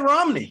one is Mitt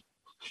Romney.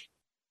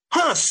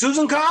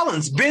 Susan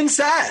Collins, Ben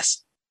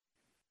Sasse.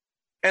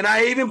 And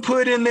I even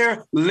put in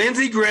there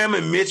Lindsey Graham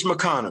and Mitch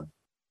McConnell.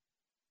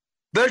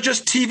 They're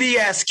just TV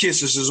ass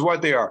kissers is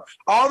what they are.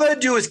 All they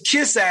do is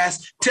kiss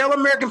ass, tell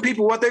American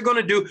people what they're going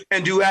to do,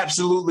 and do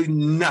absolutely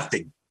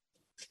nothing.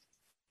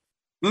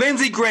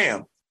 Lindsey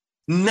Graham,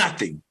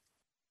 nothing.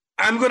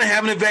 I'm going to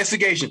have an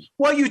investigation.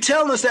 Well, you're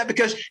telling us that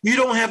because you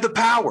don't have the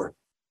power.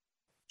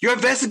 Your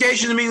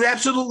investigation means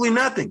absolutely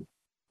nothing.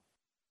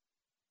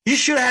 You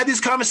should have had these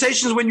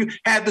conversations when you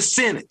had the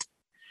Senate.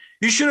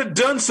 You should have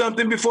done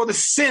something before the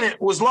Senate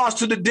was lost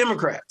to the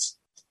Democrats.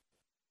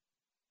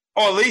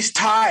 Or at least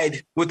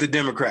tied with the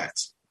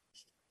Democrats.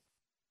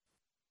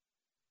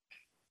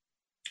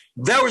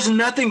 There was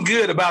nothing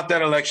good about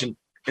that election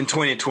in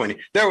 2020.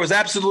 There was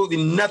absolutely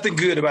nothing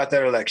good about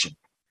that election.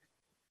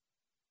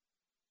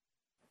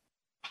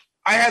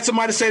 I had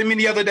somebody say to me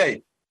the other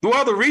day,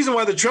 well, the reason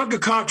why the Trump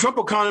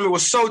economy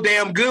was so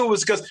damn good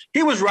was because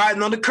he was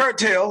riding on the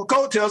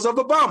coattails of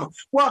Obama.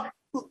 Well,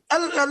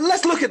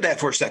 let's look at that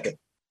for a second.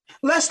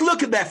 Let's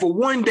look at that for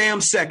one damn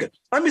second.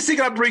 Let me see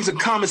if I bring some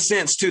common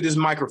sense to this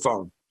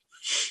microphone.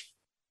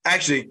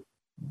 Actually,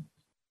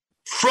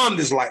 from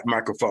this light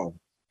microphone.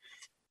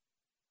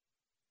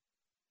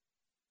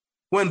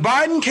 When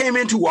Biden came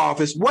into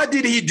office, what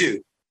did he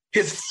do?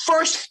 His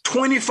first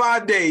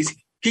 25 days,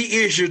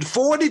 he issued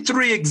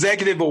 43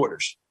 executive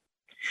orders,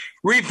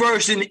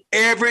 reversing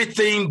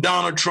everything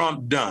Donald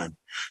Trump done.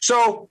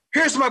 So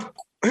here's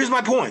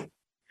my point.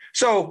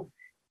 So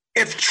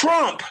if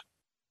Trump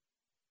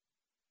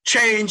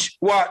changed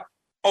what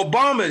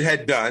Obama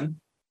had done,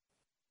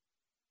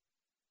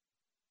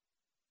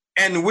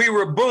 and we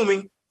were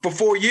booming for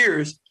 4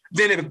 years,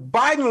 then if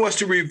Biden was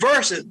to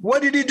reverse it,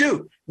 what did he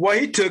do? Well,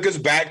 he took us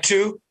back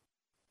to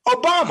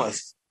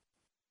Obama's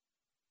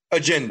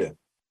agenda.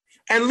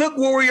 And look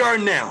where we are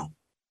now.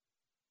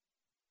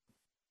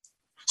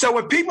 So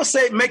when people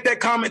make that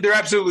comment, they're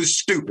absolutely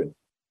stupid.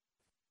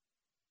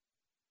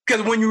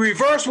 Because when you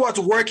reverse what's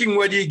working,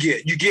 what do you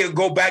get?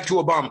 Go back to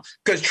Obama.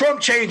 Because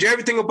Trump changed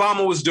everything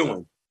Obama was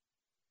doing.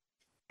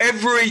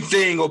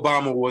 Everything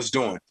Obama was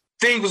doing.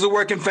 Things was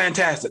working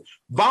fantastic.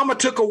 Obama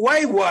took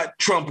away what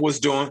Trump was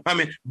doing.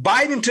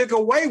 Biden took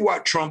away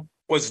what Trump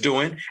was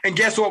doing. And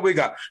guess what we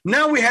got?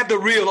 Now we have the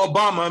real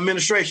Obama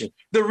administration,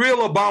 the real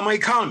Obama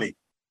economy.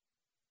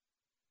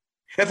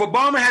 If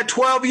Obama had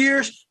 12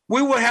 years,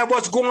 we would have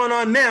what's going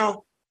on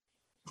now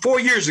 4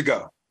 years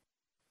ago.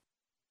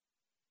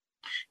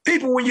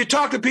 People, when you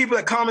talk to people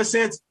at common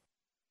sense,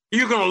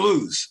 you're going to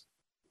lose.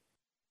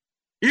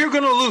 You're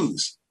going to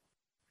lose.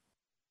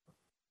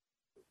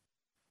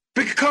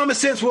 Because common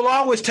sense will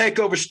always take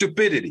over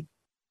stupidity.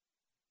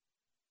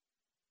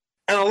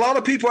 And a lot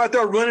of people out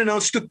there are running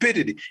on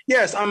stupidity.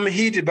 Yes, I'm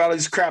heated by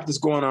this crap that's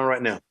going on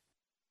right now.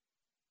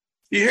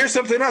 You hear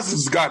something else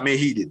that's got me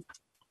heated.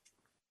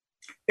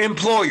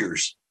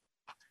 Employers.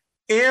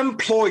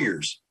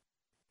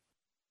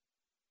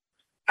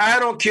 I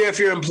don't care if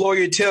your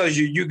employer tells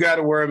you you got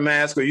to wear a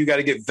mask or you got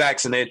to get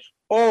vaccinated,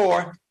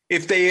 or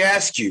if they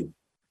ask you,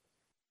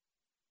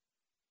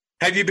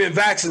 have you been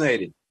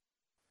vaccinated?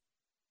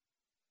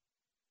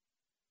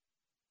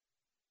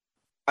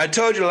 I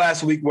told you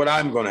last week what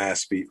I'm going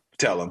to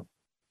tell them.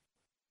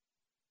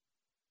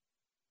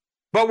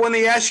 But when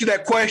they ask you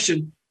that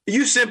question,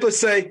 you simply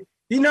say,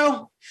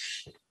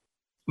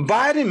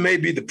 Biden may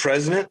be the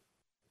president,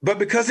 but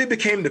because he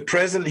became the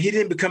president, he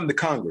didn't become the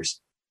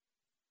Congress.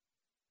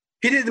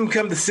 He didn't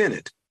become the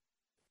Senate.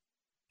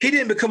 He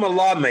didn't become a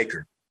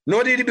lawmaker,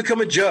 nor did he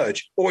become a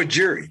judge or a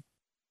jury.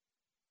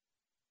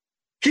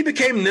 He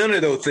became none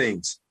of those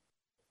things.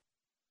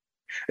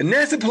 And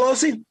Nancy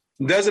Pelosi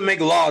doesn't make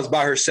laws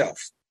by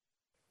herself.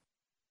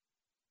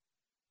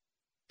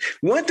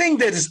 One thing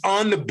that is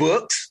on the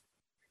books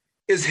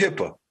is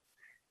HIPAA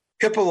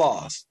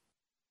laws.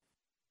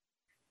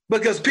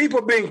 Because people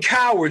are being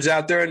cowards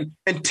out there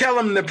and tell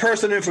them the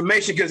personal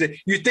information because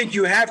you think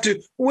you have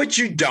to, which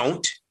you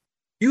don't.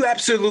 You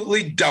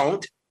absolutely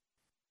don't.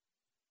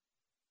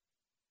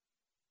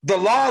 The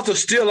laws are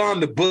still on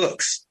the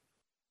books.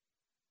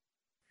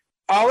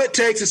 All it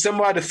takes is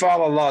somebody to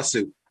file a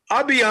lawsuit.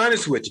 I'll be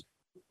honest with you.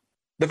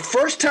 The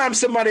first time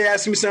somebody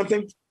asks me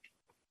something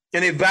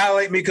and they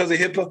violate me because of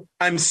HIPAA,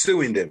 I'm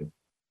suing them.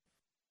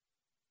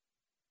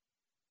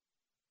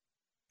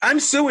 I'm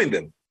suing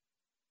them.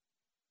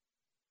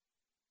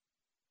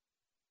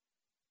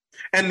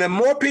 And the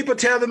more people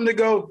tell them to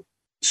go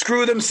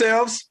screw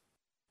themselves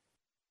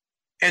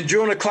and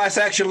join a class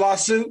action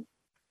lawsuit,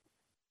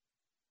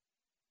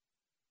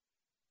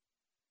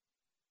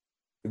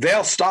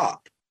 they'll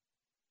stop.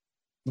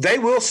 They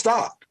will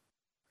stop.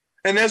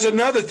 And there's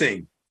another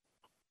thing.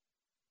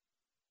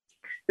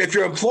 If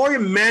your employer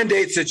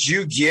mandates that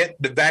you get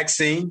the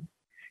vaccine,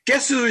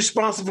 guess who's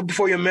responsible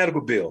for your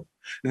medical bill?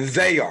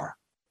 They are.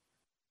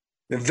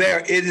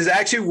 It is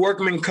actually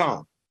workman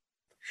comp.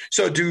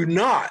 So do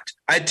not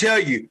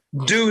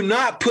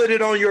put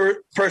it on your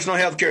personal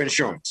health care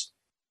insurance.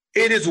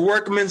 It is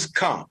workman's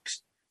comp.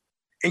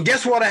 And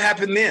guess what will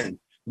happen then?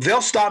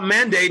 They'll stop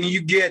mandating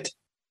you get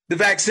the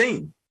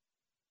vaccine.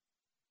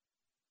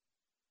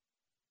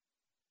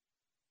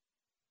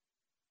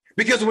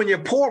 Because when your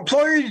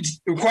employer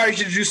requires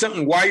you to do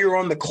something while you're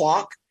on the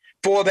clock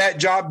for that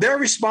job, they're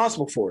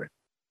responsible for it.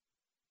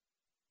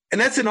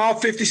 And that's in all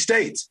 50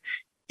 states,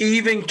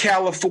 even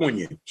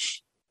California.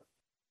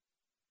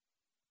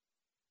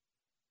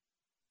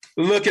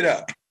 Look it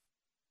up.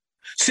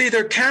 See,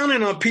 they're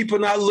counting on people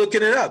not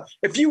looking it up.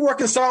 If you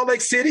work in Salt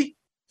Lake City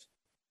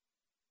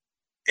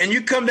and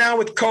you come down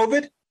with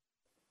COVID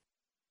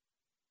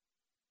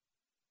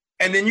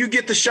and then you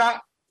get the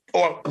shot,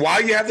 or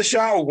while you have the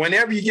shot, or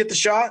whenever you get the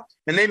shot,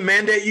 and they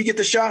mandate you get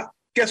the shot,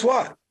 guess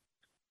what?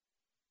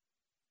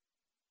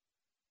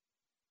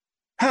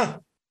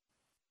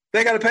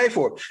 They got to pay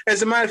for it.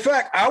 As a matter of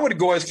fact, I would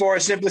go as far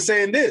as simply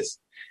saying this.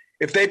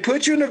 If they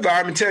put you in an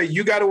environment, tell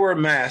you got to wear a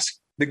mask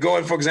to go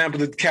in, for example,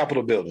 to the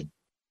Capitol building,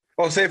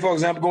 or say, for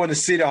example, go into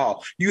City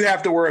Hall, you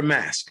have to wear a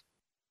mask.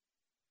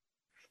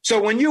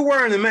 So when you're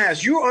wearing the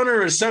mask, you're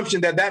under an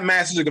assumption that that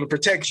mask is going to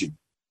protect you.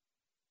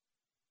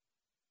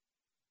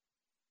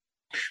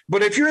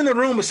 But if you're in the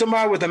room with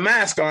somebody with a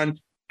mask on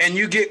and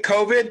you get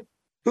COVID,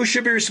 who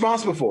should be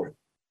responsible for it?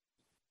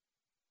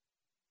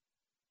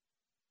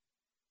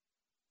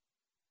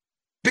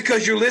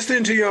 Because you're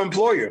listening to your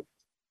employer.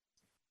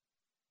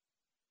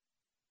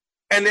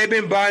 And they've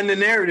been buying the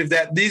narrative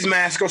that these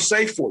masks are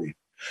safe for you.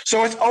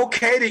 So it's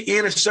okay to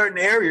enter certain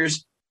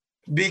areas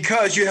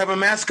because you have a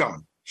mask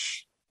on.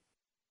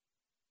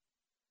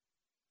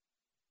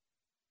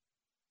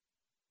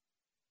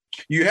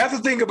 You have to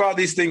think about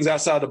these things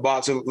outside the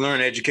box and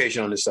learn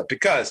education on this stuff.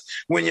 Because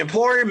when your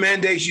employer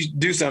mandates you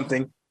do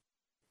something,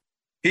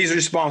 he's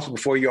responsible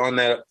for you on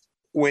that.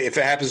 If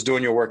it happens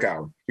during your work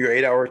hour, your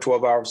 8 hour,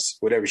 12 hours,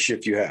 whatever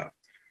shift you have.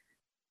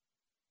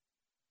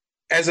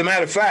 As a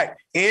matter of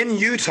fact, in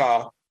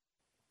Utah,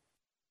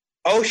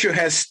 OSHA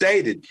has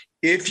stated,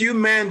 if you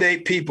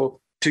mandate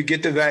people to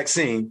get the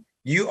vaccine,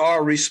 you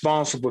are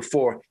responsible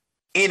for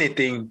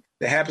anything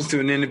that happens to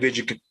an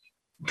individual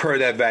per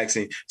that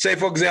vaccine. Say,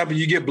 for example,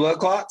 you get blood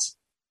clots.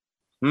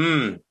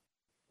 It's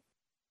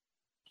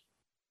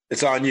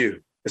on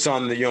you. It's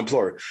on your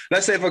employer.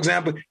 Let's say, for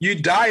example, you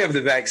die of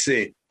the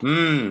vaccine.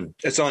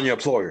 It's on your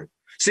employer.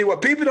 See,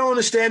 what people don't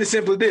understand is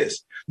simply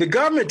this. The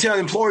government tells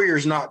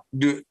employers not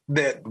do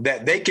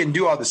that they can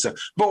do all this stuff.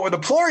 But what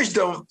employers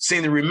don't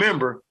seem to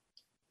remember,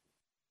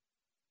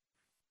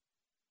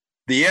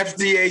 the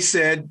FDA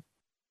said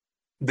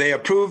they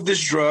approved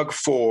this drug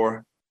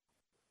for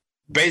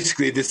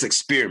basically this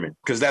experiment,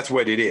 because that's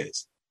what it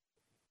is.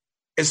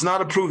 It's not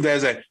approved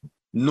as a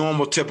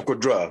normal, typical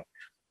drug.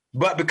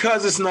 But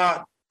because it's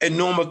not a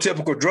normal,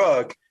 typical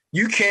drug,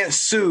 you can't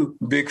sue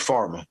Big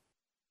Pharma.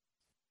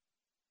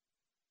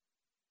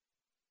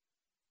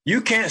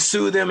 You can't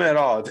sue them at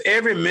all. If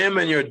every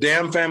member in your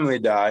damn family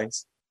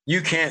dies,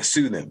 you can't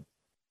sue them.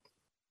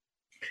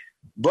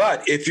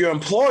 But if your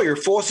employer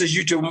forces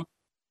you to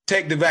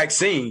take the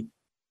vaccine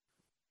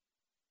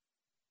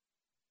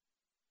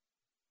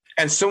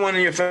and someone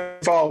in your family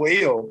fall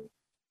ill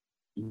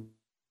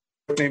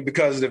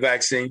because of the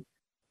vaccine,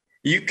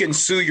 you can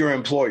sue your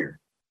employer.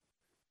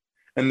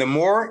 And the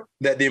more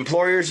that the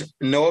employers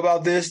know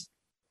about this,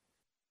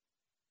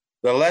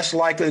 the less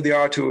likely they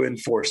are to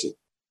enforce it.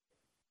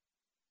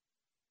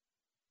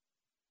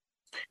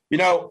 You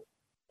know,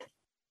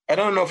 I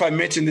don't know if I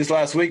mentioned this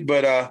last week,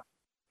 but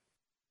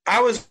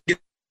I was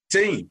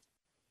 18.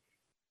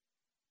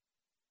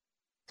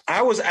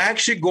 I was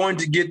actually going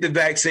to get the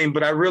vaccine,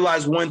 but I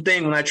realized one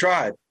thing when I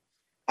tried.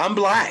 I'm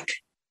Black.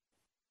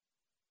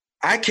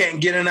 I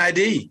can't get an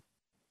ID.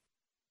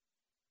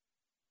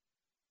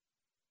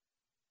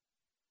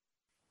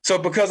 So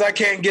because I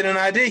can't get an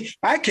ID,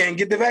 I can't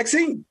get the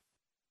vaccine.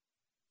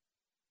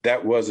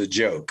 That was a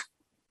joke.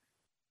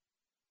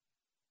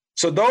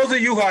 So those of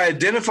you who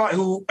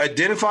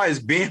identify as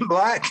being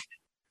Black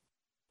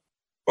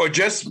or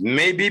just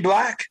may be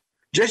Black,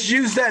 just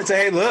use that and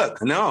say, hey,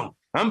 look, no,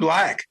 I'm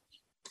Black.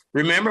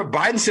 Remember,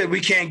 Biden said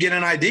we can't get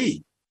an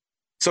ID.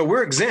 So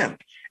we're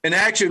exempt. And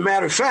actually,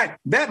 matter of fact,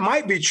 that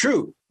might be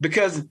true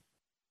because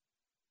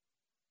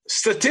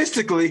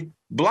statistically,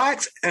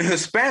 Blacks and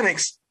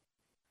Hispanics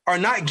are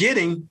not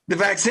getting the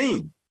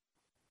vaccine.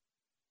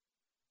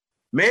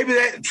 Maybe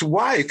that's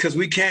why, because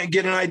we can't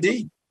get an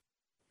ID.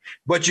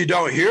 But you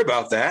don't hear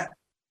about that.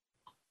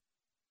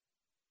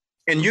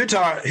 In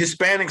Utah,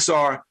 Hispanics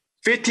are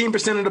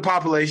 15% of the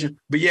population,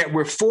 but yet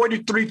we're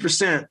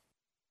 43%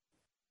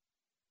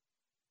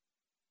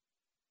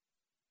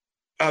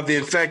 of the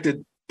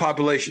infected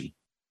population.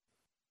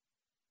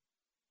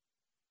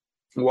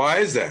 Why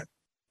is that?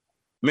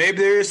 Maybe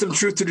there is some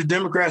truth to the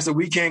Democrats that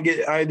we can't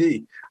get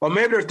ID. Or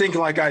maybe they're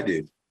thinking like I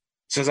did.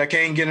 Since I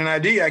can't get an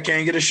ID, I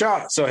can't get a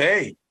shot. So,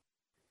 hey,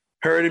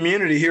 herd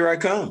immunity, here I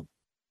come.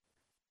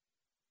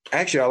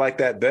 Actually, I like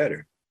that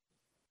better.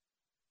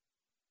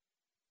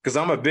 Because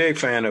I'm a big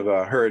fan of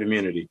herd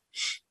immunity.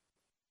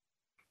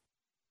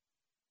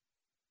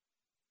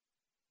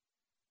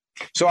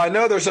 So I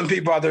know there's some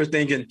people out there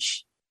thinking,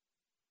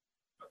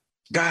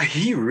 God,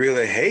 he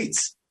really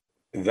hates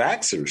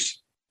vaxxers.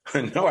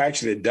 No,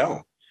 actually, I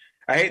don't.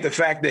 I hate the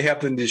fact they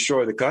help them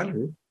destroy the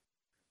country.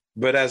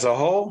 But as a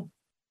whole,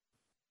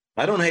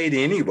 I don't hate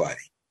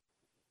anybody.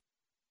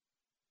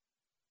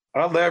 I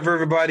love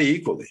everybody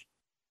equally.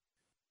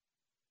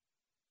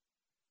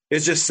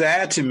 It's just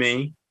sad to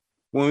me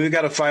when we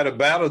got to fight a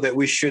battle that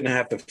we shouldn't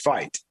have to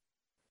fight.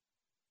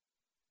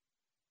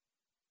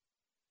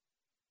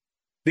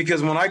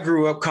 Because when I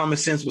grew up, common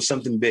sense was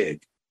something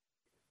big.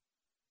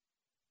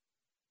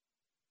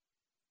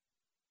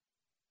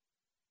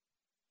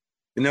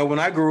 You know, when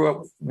I grew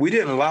up, we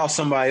didn't allow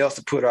somebody else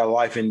to put our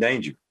life in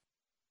danger.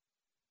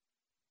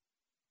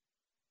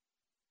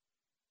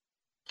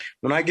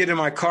 When I get in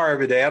my car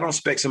every day, I don't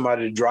expect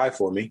somebody to drive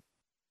for me.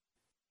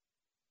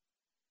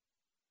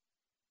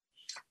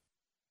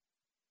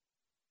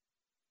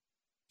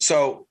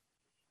 So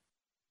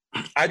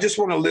I just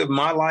want to live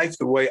my life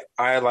the way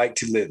I like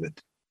to live it.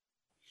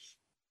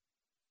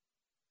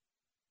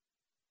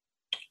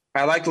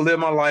 I like to live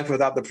my life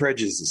without the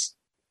prejudices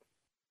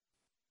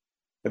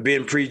of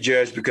being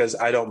prejudged because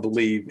I don't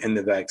believe in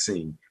the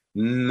vaccine.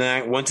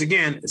 Now, once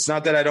again, it's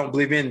not that I don't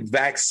believe in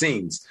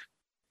vaccines.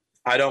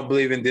 I don't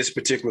believe in this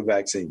particular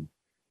vaccine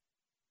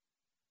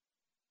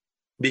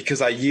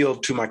because I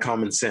yield to my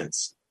common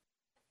sense.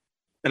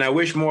 And I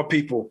wish more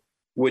people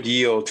would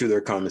yield to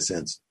their common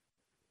sense.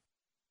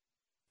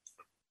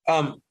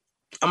 I'm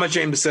going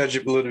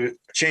to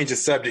change the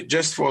subject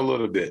just for a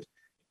little bit.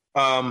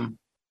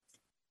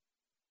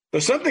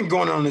 There's something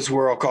going on in this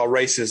world called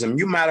racism.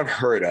 You might have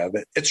heard of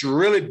it. It's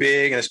really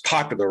big and it's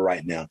popular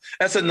right now.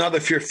 That's another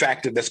fear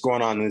factor that's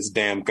going on in this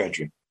damn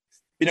country.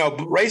 You know,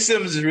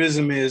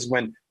 racism is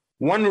when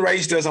one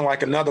race doesn't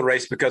like another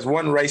race because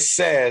one race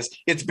says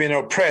it's been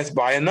oppressed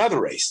by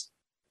another race.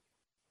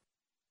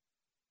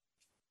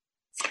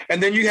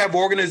 And then you have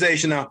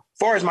organization. Now, as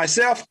far as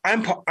myself, I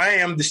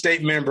am the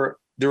state member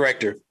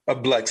director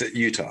of Blexit,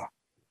 Utah.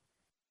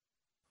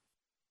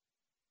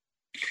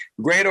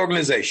 Great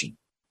organization.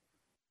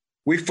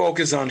 We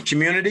focus on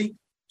community,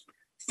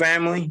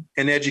 family,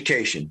 and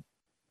education.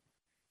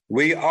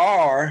 We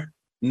are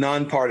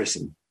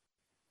nonpartisan.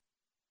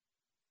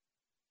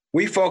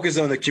 We focus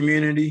on the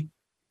community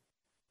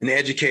and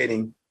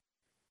educating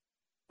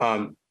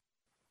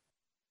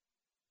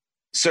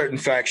certain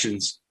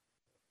factions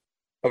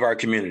of our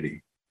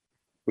community.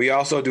 We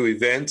also do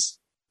events.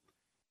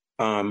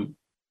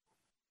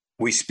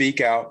 We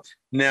speak out.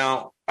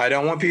 Now, I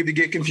don't want people to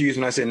get confused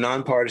when I say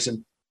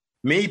nonpartisan.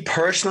 Me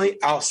personally,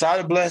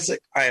 outside of Blessed,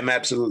 I am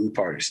absolutely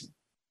partisan.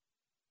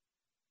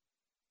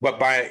 But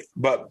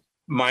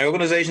my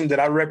organization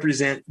that I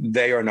represent,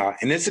 they are not.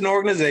 And it's an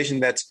organization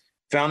that's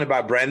founded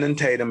by Brandon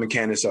Tatum and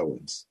Candace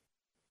Owens.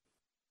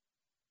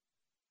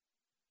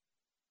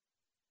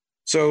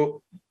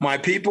 So my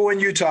people in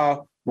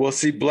Utah will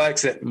see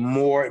Blexit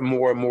more and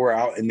more and more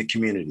out in the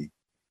community.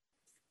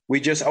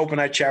 We just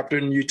opened our chapter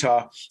in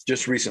Utah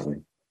just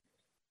recently.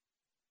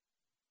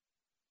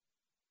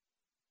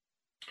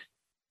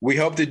 We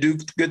hope to do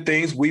good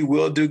things. We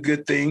will do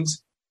good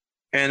things.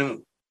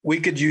 And we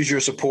could use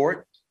your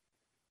support.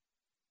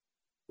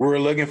 We're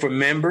looking for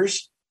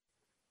members,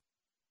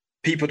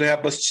 people to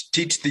help us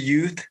teach the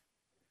youth,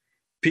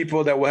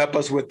 people that will help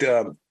us with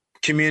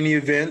community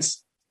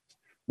events.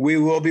 We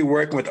will be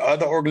working with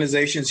other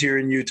organizations here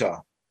in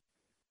Utah.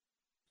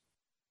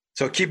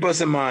 So keep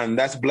us in mind.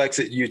 That's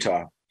Blexit,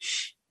 Utah.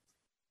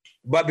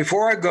 But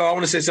before I go, I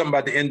want to say something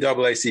about the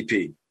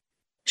NAACP.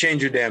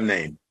 Change your damn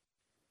name.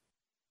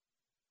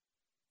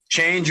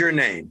 Change your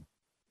name.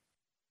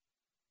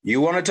 You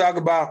want to talk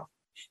about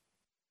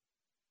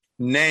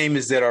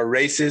names that are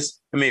racist?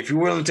 I mean, if you're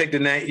willing to take the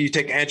name, you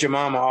take Aunt Your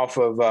Mama off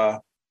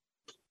of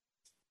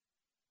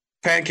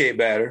pancake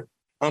batter,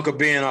 Uncle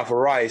Ben off of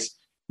rice,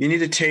 you need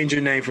to change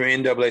your name from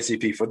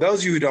NAACP. For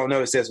those of you who don't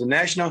know, it says the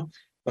National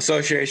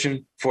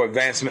Association for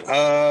Advancement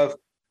of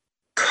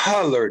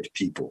Colored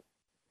People.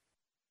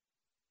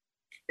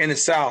 In the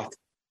South,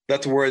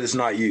 that's a word that's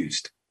not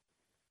used.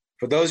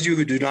 For those of you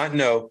who do not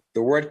know,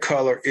 the word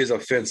color is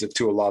offensive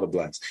to a lot of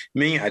blacks.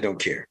 Me, I don't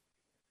care.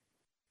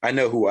 I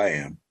know who I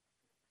am.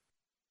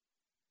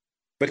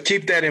 But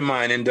keep that in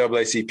mind,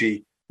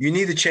 NAACP. You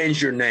need to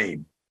change your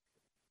name.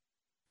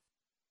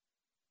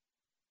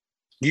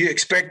 You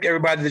expect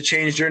everybody to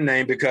change their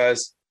name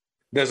because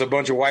there's a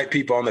bunch of white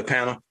people on the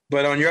panel,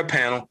 but on your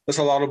panel, there's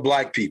a lot of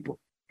black people,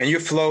 and you're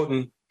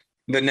floating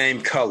the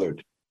name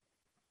colored.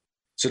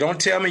 So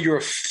don't tell me you're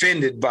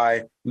offended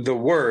by the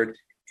word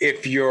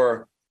if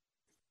your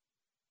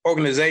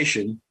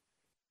organization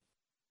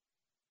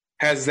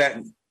has that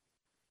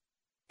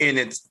in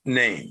its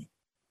name.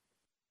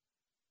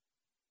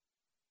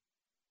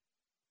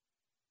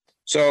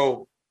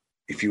 So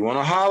if you want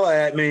to holler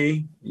at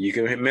me, you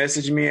can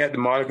message me at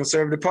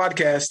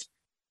themodernconservativepodcast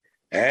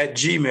at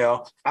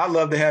Gmail. I'd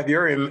love to have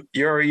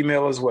your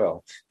email as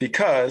well,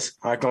 because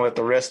I can let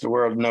the rest of the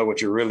world know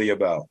what you're really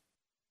about,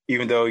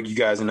 even though you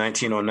guys in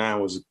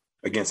 1909 was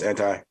against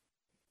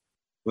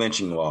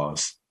anti-lynching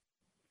laws.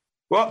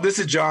 Well, this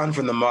is John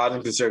from the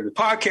Modern Conservative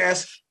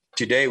Podcast.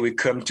 Today we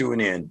come to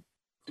an end.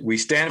 We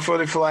stand for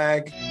the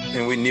flag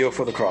and we kneel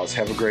for the cross.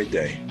 Have a great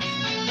day.